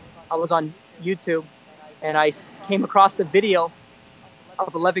on YouTube, and I came across the video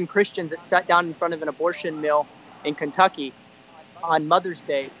of 11 Christians that sat down in front of an abortion mill in Kentucky on Mother's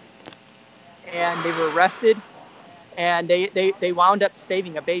Day, and they were arrested, and they wound up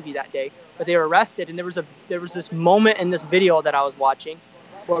saving a baby that day. But they were arrested, and there was this moment in this video that I was watching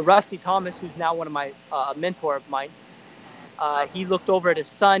where Rusty Thomas, who's now one of my mentor of mine, he looked over at his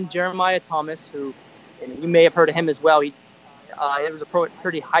son Jeremiah Thomas, who, and you may have heard of him as well. It was a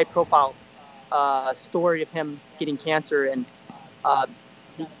pretty high-profile story of him getting cancer, and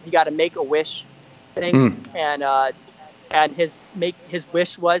he got a Make-A-Wish thing, and his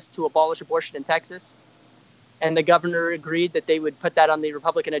wish was to abolish abortion in Texas, and the governor agreed that they would put that on the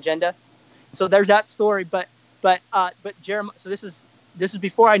Republican agenda. So there's that story, but Jeremiah. So this is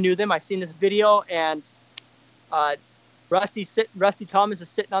before I knew them. I seen this video, and Rusty Thomas is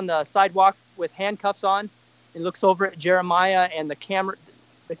sitting on the sidewalk with handcuffs on, and looks over at Jeremiah, and the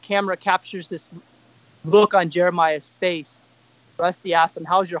camera captures this look on Jeremiah's face. Rusty asked him,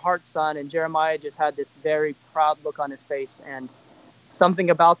 "How's your heart, son?" And Jeremiah just had this very proud look on his face, and something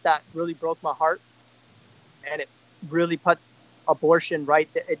about that really broke my heart, and it really put abortion right.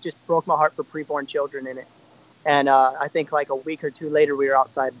 It just broke my heart for preborn children in it. And I think like a week or two later, we were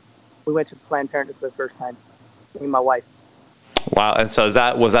outside. We went to Planned Parenthood for the first time, me and my wife. Wow. And so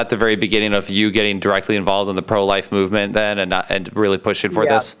was that the very beginning of you getting directly involved in the pro-life movement then, and really pushing for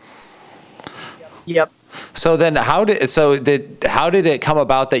this? Yep. So then how did it come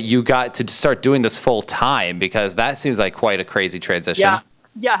about that you got to start doing this full time? Because that seems like quite a crazy transition.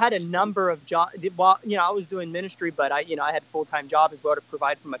 Yeah, I had a number of jobs. Well, I was doing ministry, but I had a full-time job as well to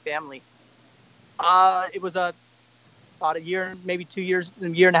provide for my family. It was about a year, maybe 2 years, a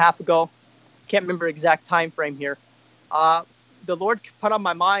year and a half ago. Can't remember exact time frame here. The Lord put on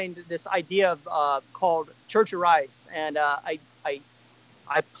my mind this idea of called Church Arise, and I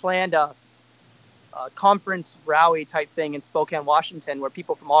planned a conference rally type thing in Spokane, Washington, where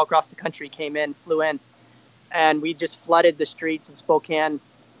people from all across the country flew in, and we just flooded the streets of Spokane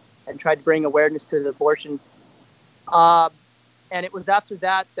and tried to bring awareness to the abortion. And it was after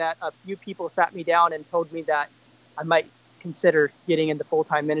that a few people sat me down and told me that I might consider getting into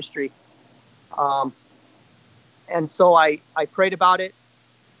full-time ministry. And so I prayed about it.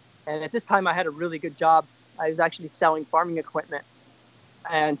 And at this time, I had a really good job. I was actually selling farming equipment.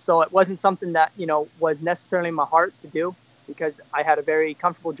 And so it wasn't something that, was necessarily in my heart to do, because I had a very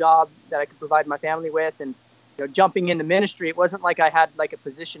comfortable job that I could provide my family with. And, jumping into ministry, it wasn't like I had like a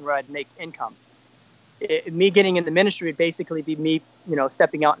position where I'd make income. Me getting in the ministry would basically be me,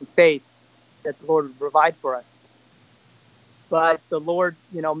 stepping out in faith that the Lord would provide for us. But the Lord,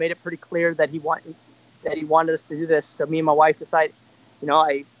 made it pretty clear that He wanted us to do this. So me and my wife decided,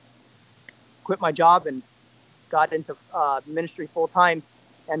 I quit my job and got into ministry full time,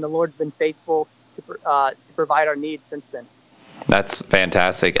 and the Lord's been faithful to provide our needs since then. That's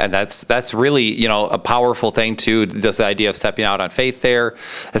fantastic. And that's really, a powerful thing too, just the idea of stepping out on faith there,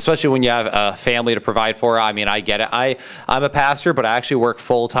 especially when you have a family to provide for. I mean, I get it. I'm a pastor, but I actually work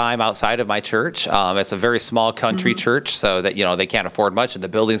full time outside of my church. It's a very small country church, so that, they can't afford much and the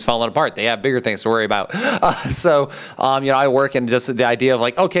building's falling apart. They have bigger things to worry about. I work, and just the idea of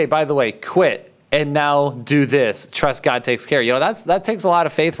like, okay, by the way, quit and now do this. Trust God takes care. That takes a lot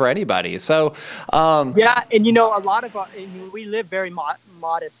of faith for anybody. So, yeah, and a lot of we live very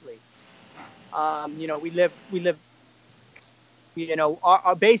modestly. We live.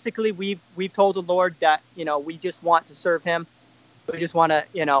 Basically, we've told the Lord that we just want to serve Him. We just want to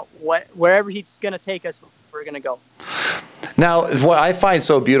wherever He's going to take us, we're going to go. Now, what I find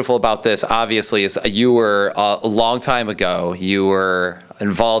so beautiful about this, obviously, is you were a long time ago, you were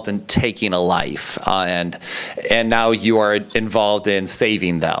involved in taking a life, and now you are involved in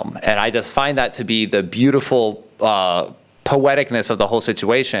saving them. And I just find that to be the beautiful poeticness of the whole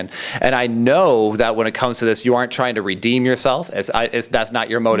situation. And I know that when it comes to this, you aren't trying to redeem yourself. That's not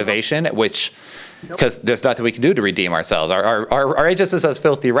your motivation, which Nope. because there's nothing we can do to redeem ourselves. Our righteousness is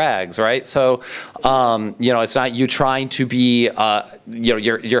filthy rags, right? So, it's not you trying to be,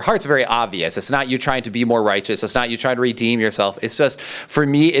 your heart's very obvious. It's not you trying to be more righteous. It's not you trying to redeem yourself. It's just, for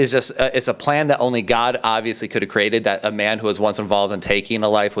me, it's a plan that only God obviously could have created, that a man who was once involved in taking a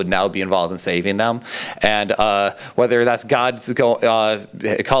life would now be involved in saving them. And whether that's God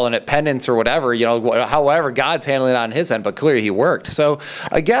calling it penance or whatever, however God's handling it on his end, but clearly he worked. So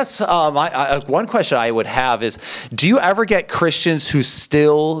I guess one question I would have is, do you ever get Christians who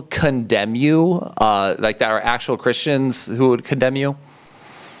still condemn you, like that are actual Christians who would condemn you?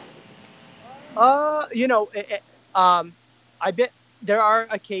 I bet there are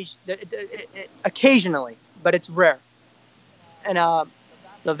occasionally, but it's rare. And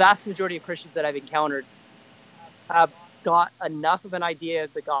the vast majority of Christians that I've encountered have got enough of an idea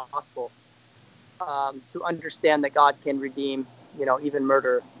of the gospel to understand that God can redeem, even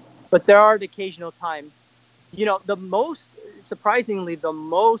murder. But there are occasional times, surprisingly, the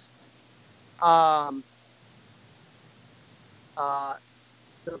most I've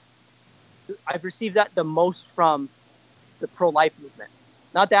received that the most from the pro-life movement,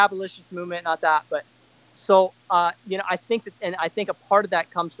 not the abolitionist movement, not that, but so I think that, and I think a part of that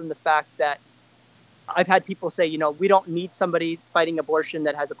comes from the fact that I've had people say, we don't need somebody fighting abortion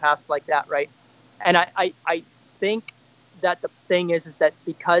that has a past like that, right? And I think that the thing is that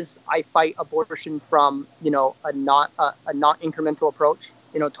because I fight abortion from a not incremental approach,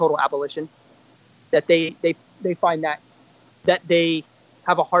 total abolition, that they find that they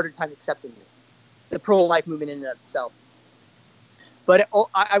have a harder time accepting me, the pro-life movement in and of itself. But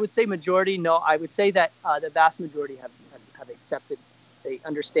I would say majority, no. I would say that the vast majority have accepted. They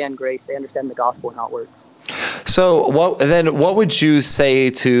understand grace. They understand the gospel and how it works. So what would you say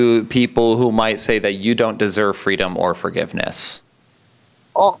to people who might say that you don't deserve freedom or forgiveness?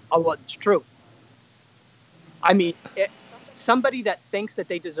 Oh, well, it's true. I mean, somebody that thinks that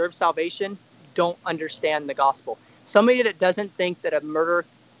they deserve salvation don't understand the gospel. Somebody that doesn't think that a murderer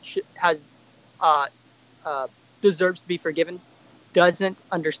deserves to be forgiven doesn't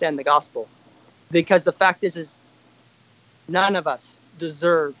understand the gospel, because the fact is none of us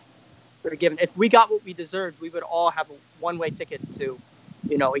deserve forgiven. If we got what we deserved, we would all have a one-way ticket to,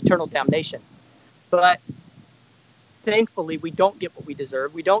 eternal damnation. But thankfully, we don't get what we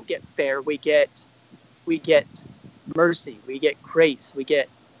deserve. We don't get fair. We get mercy. We get grace. We get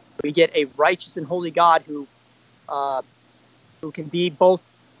a righteous and holy God who can be both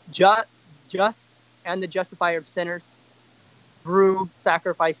just and the justifier of sinners through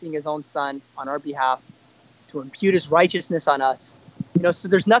sacrificing his own son on our behalf to impute his righteousness on us. So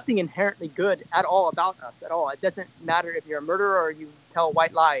there's nothing inherently good at all about us at all. It doesn't matter if you're a murderer or you tell a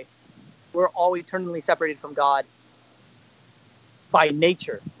white lie. We're all eternally separated from God by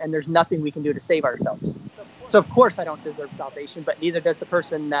nature, and there's nothing we can do to save ourselves. So of course I don't deserve salvation, but neither does the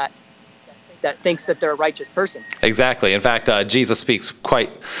person that thinks that they're a righteous person. Exactly. In fact, Jesus speaks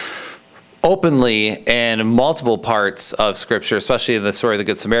quite openly in multiple parts of Scripture, especially in the story of the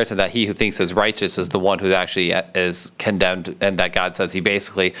Good Samaritan, that he who thinks is righteous is the one who actually is condemned, and that God says he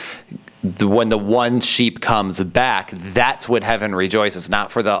basically, when the one sheep comes back, that's when heaven rejoices,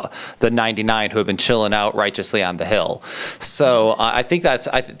 not for the 99 who have been chilling out righteously on the hill. So I think that's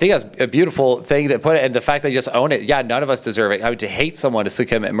a beautiful thing to put it, and the fact that you just own it. Yeah, none of us deserve it. I mean, to hate someone is to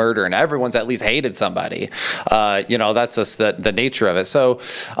commit murder, and everyone's at least hated somebody. That's just the nature of it. So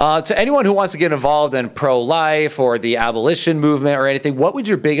to anyone who wants to get involved in pro-life or the abolition movement or anything, what would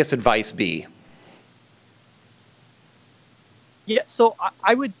your biggest advice be? Yeah, so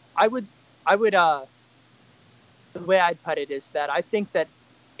I would the way I'd put it is that I think that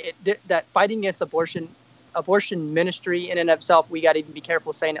that fighting against abortion ministry in and of itself, we got to even be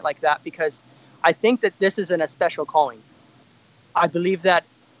careful saying it like that, because I think that this isn't a special calling. I believe that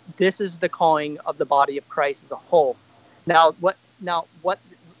this is the calling of the body of Christ as a whole. Now what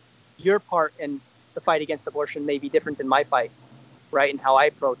your part in the fight against abortion may be different than my fight, right, and how I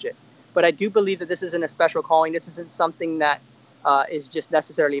approach it. But I do believe that this isn't a special calling. This isn't something that is just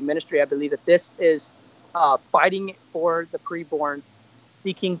necessarily a ministry. I believe that this is fighting for the preborn,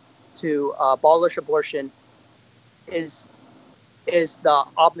 seeking to abolish abortion is the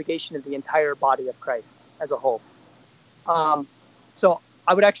obligation of the entire body of Christ as a whole. So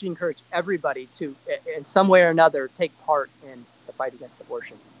I would actually encourage everybody to, in some way or another, take part in the fight against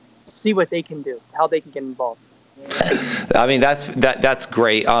abortion. See what they can do, how they can get involved. I mean, that's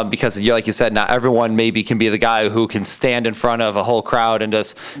great, because like you said, not everyone maybe can be the guy who can stand in front of a whole crowd and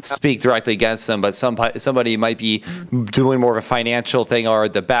just speak directly against them, but somebody might be doing more of a financial thing, or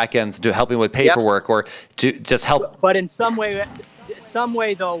the back ends helping with paperwork, or to just help. But in some way, some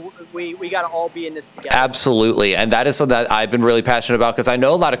way, though, we got to all be in this together. Absolutely. And that is something that I've been really passionate about, because I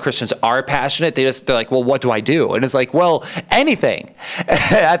know a lot of Christians are passionate. They're like, well, what do I do? And it's like, well, anything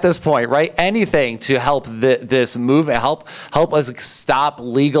at this point, right? Anything to help this movement, help us stop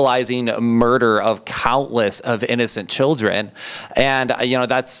legalizing murder of countless of innocent children. And,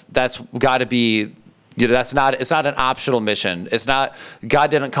 that's got to be, it's not an optional mission. It's not,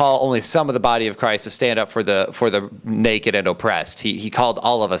 God didn't call only some of the body of Christ to stand up for the naked and oppressed. He called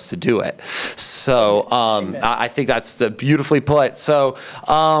all of us to do it. So I think that's beautifully put. So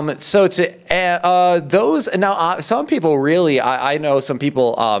to those now, some people really, I know some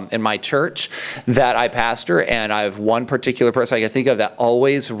people in my church that I pastor, and I have one particular person I can think of that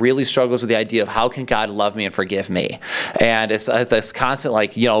always really struggles with the idea of how can God love me and forgive me, and it's this constant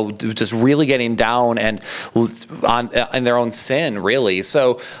just really getting down and in their own sin, really.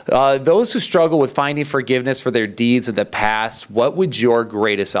 So those who struggle with finding forgiveness for their deeds in the past, what would your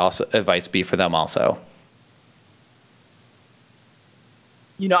greatest advice be for them also?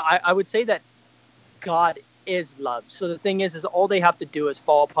 I would say that God is love. So the thing is all they have to do is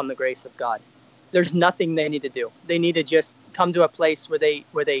fall upon the grace of God. There's nothing they need to do. They need to just come to a place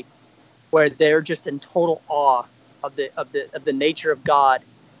where they're just in total awe of the nature of God.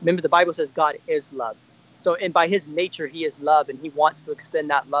 Remember, the Bible says God is love. So, and by his nature, he is love, and he wants to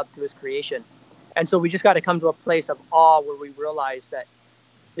extend that love to his creation. And so we just got to come to a place of awe where we realize that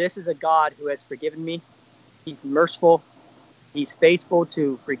this is a God who has forgiven me. He's merciful. He's faithful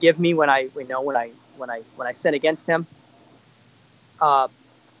to forgive me when I sin against him. I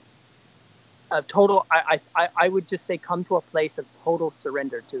would just say come to a place of total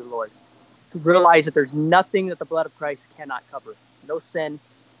surrender to the Lord, to realize that there's nothing that the blood of Christ cannot cover. No sin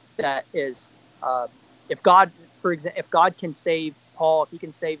that is, if God can save Paul, if he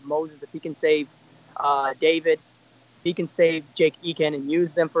can save Moses, if he can save David, if he can save Jake Eakin and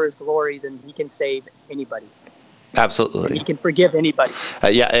use them for his glory, then he can save anybody. Absolutely. And he can forgive anybody.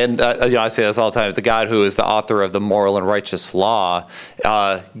 I say this all the time. The God who is the author of the moral and righteous law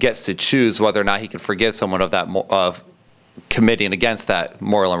gets to choose whether or not he can forgive someone of committing against that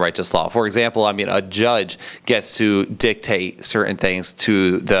moral and righteous law. For example, a judge gets to dictate certain things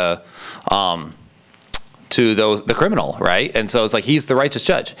to the criminal, right? And so it's like he's the righteous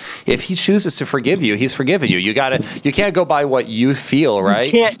judge. If he chooses to forgive you, he's forgiven you. You can't go by what you feel, right?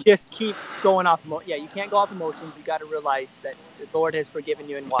 You can't just keep going off. You can't go off emotions. You got to realize that the Lord has forgiven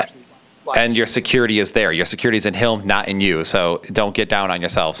you and washes. And your security is there. Your security is in him, not in you. So don't get down on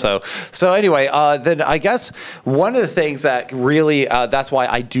yourself. So anyway, then I guess one of the things that really, that's why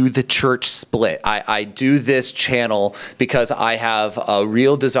I do the church split. I do this channel because I have a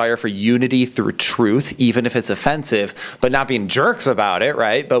real desire for unity through truth, even if it's offensive, but not being jerks about it,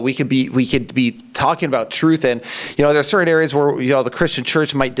 right? But we could be talking about truth. And, there's certain areas where, the Christian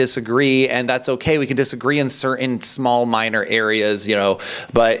church might disagree, and that's okay. We can disagree in certain small, minor areas,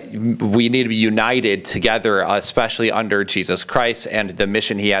 but we need to be united together, especially under Jesus Christ and the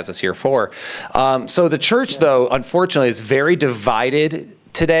mission he has us here for. So the church, though, unfortunately, is very divided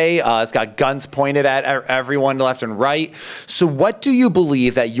today. It's got guns pointed at everyone left and right. So what do you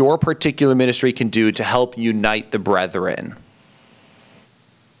believe that your particular ministry can do to help unite the brethren?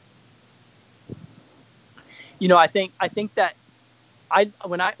 I think that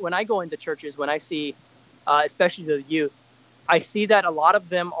when I go into churches, when I see, especially the youth, I see that a lot of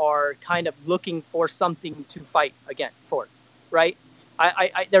them are kind of looking for something to fight again for, right?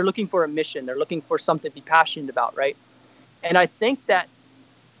 They're looking for a mission. They're looking for something to be passionate about, right? And I think that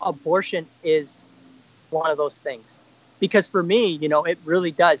abortion is one of those things, because for me, it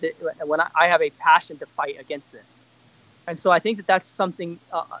really does. When I have a passion to fight against this, and so I think that that's something.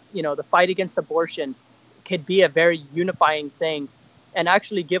 The fight against abortion could be a very unifying thing, and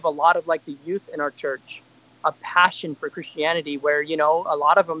actually give a lot of the youth in our church a passion for Christianity, where a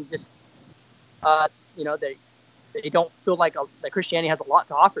lot of them just they don't feel like that Christianity has a lot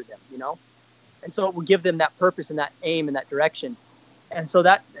to offer them, and so it will give them that purpose and that aim and that direction. And so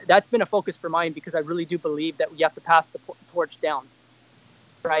that's been a focus for mine, because I really do believe that we have to pass the torch down,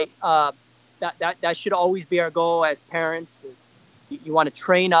 right? That should always be our goal as parents. Is you want to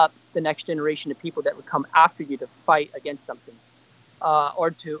train up the next generation of people that would come after you to fight against something. Or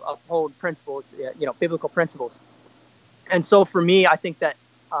to uphold principles, biblical principles. And so for me, I think that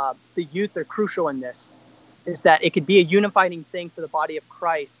the youth are crucial in this, is that it could be a unifying thing for the body of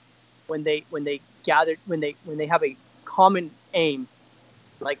Christ when they gather, when they have a common aim,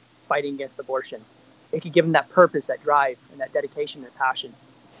 like fighting against abortion. It could give them that purpose, that drive, and that dedication and passion.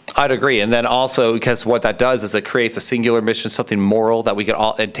 I'd agree. And then also, because what that does is it creates a singular mission, something moral that we can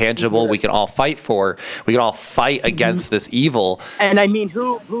all, intangible, we can all fight for. We can all fight against this evil. And I mean,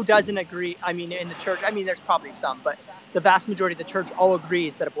 who doesn't agree? I mean, in the church, I mean, there's probably some, but the vast majority of the church all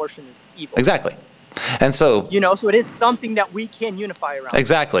agrees that abortion is evil. Exactly. And so, so it is something that we can unify around.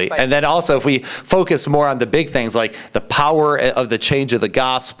 Exactly. And then also, if we focus more on the big things like the power of the change of the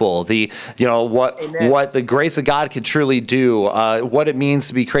gospel, what the grace of God can truly do, what it means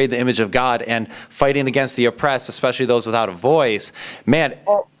to be created in the image of God, and fighting against the oppressed, especially those without a voice, man.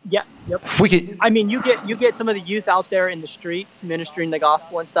 Oh, yeah. Yep. If we could, I mean, you get some of the youth out there in the streets ministering the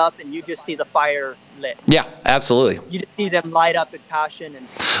gospel and stuff, and you just see the fire lit. Yeah, absolutely. You just see them light up in passion.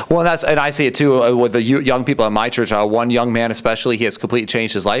 And I see it too with the young people in my church. One young man especially, he has completely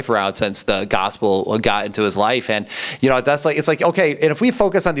changed his life around since the gospel got into his life. And it's like okay. And if we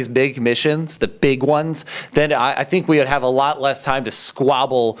focus on these big missions, the big ones, then I think we would have a lot less time to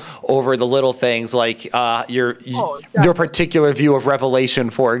squabble over the little things like your particular view of Revelation,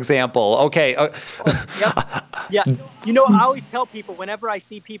 for example. Okay. Yeah. I always tell people whenever I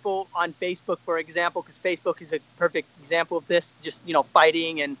see people on Facebook, for example, because Facebook is a perfect example of this, just,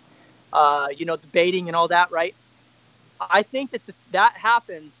 fighting and, debating and all that, right? I think that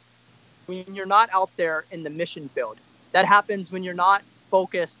happens when you're not out there in the mission field. That happens when you're not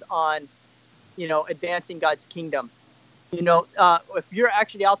focused on, advancing God's kingdom. If you're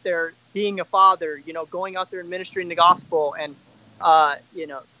actually out there being a father, going out there and ministering the gospel and,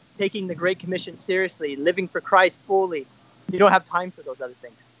 taking the Great Commission seriously, living for Christ fully, you don't have time for those other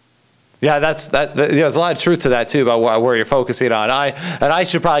things. Yeah, there's a lot of truth to that too about where you're focusing on. I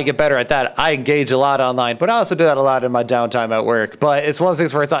should probably get better at that. I engage a lot online, but I also do that a lot in my downtime at work. But it's one of those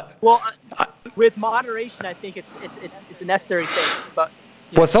things where it's not. Well, with moderation, I think it's a necessary thing.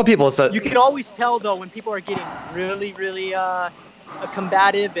 But some people say you can always tell though when people are getting really, really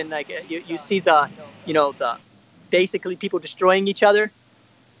combative and like you see the basically people destroying each other.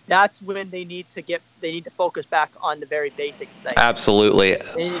 That's when they need to focus back on the very basics things. Absolutely.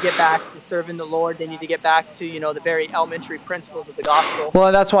 They need to get back to serving the Lord. They need to get back to, the very elementary principles of the gospel.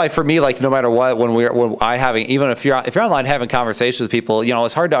 Well, that's why for me, like no matter what, even if you're online having conversations with people,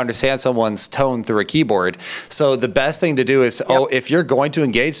 it's hard to understand someone's tone through a keyboard. So the best thing to do is, if you're going to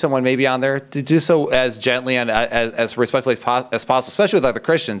engage someone maybe on there, to do so as gently and as respectfully as possible, especially with other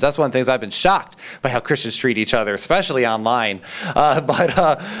Christians. That's one of the things I've been shocked by how Christians treat each other, especially online.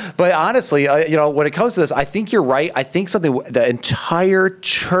 But honestly, when it comes to this, I think you're right. I think something the entire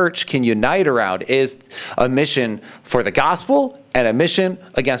church can unite around is a mission for the gospel and a mission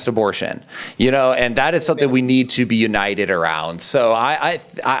against abortion, and that is something we need to be united around. So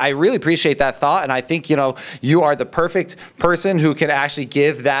I really appreciate that thought. And I think, you are the perfect person who can actually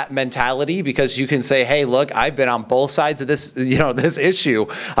give that mentality, because you can say, hey, look, I've been on both sides of this, this issue.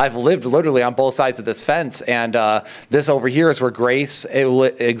 I've lived literally on both sides of this fence. And this over here is where grace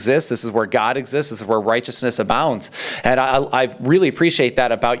exists. This is where God exists. This is where righteousness abounds. And I really appreciate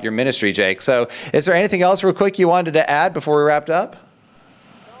that about your ministry, Jake. So is there anything else real quick you wanted to add before we wrapped up?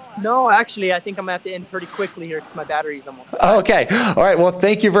 No, actually, I think I'm going to have to end pretty quickly here because my battery's almost died. Okay. All right. Well,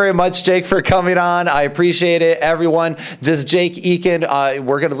 thank you very much, Jake, for coming on. I appreciate it. Everyone, just Jake Eakin.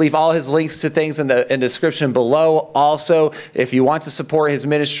 We're going to leave all his links to things in the description below. Also, if you want to support his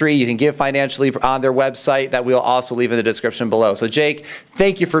ministry, you can give financially on their website that we'll also leave in the description below. So, Jake,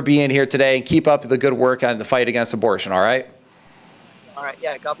 thank you for being here today, and keep up the good work on the fight against abortion. All right? All right.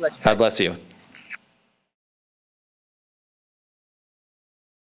 Yeah. God bless you. God bless you.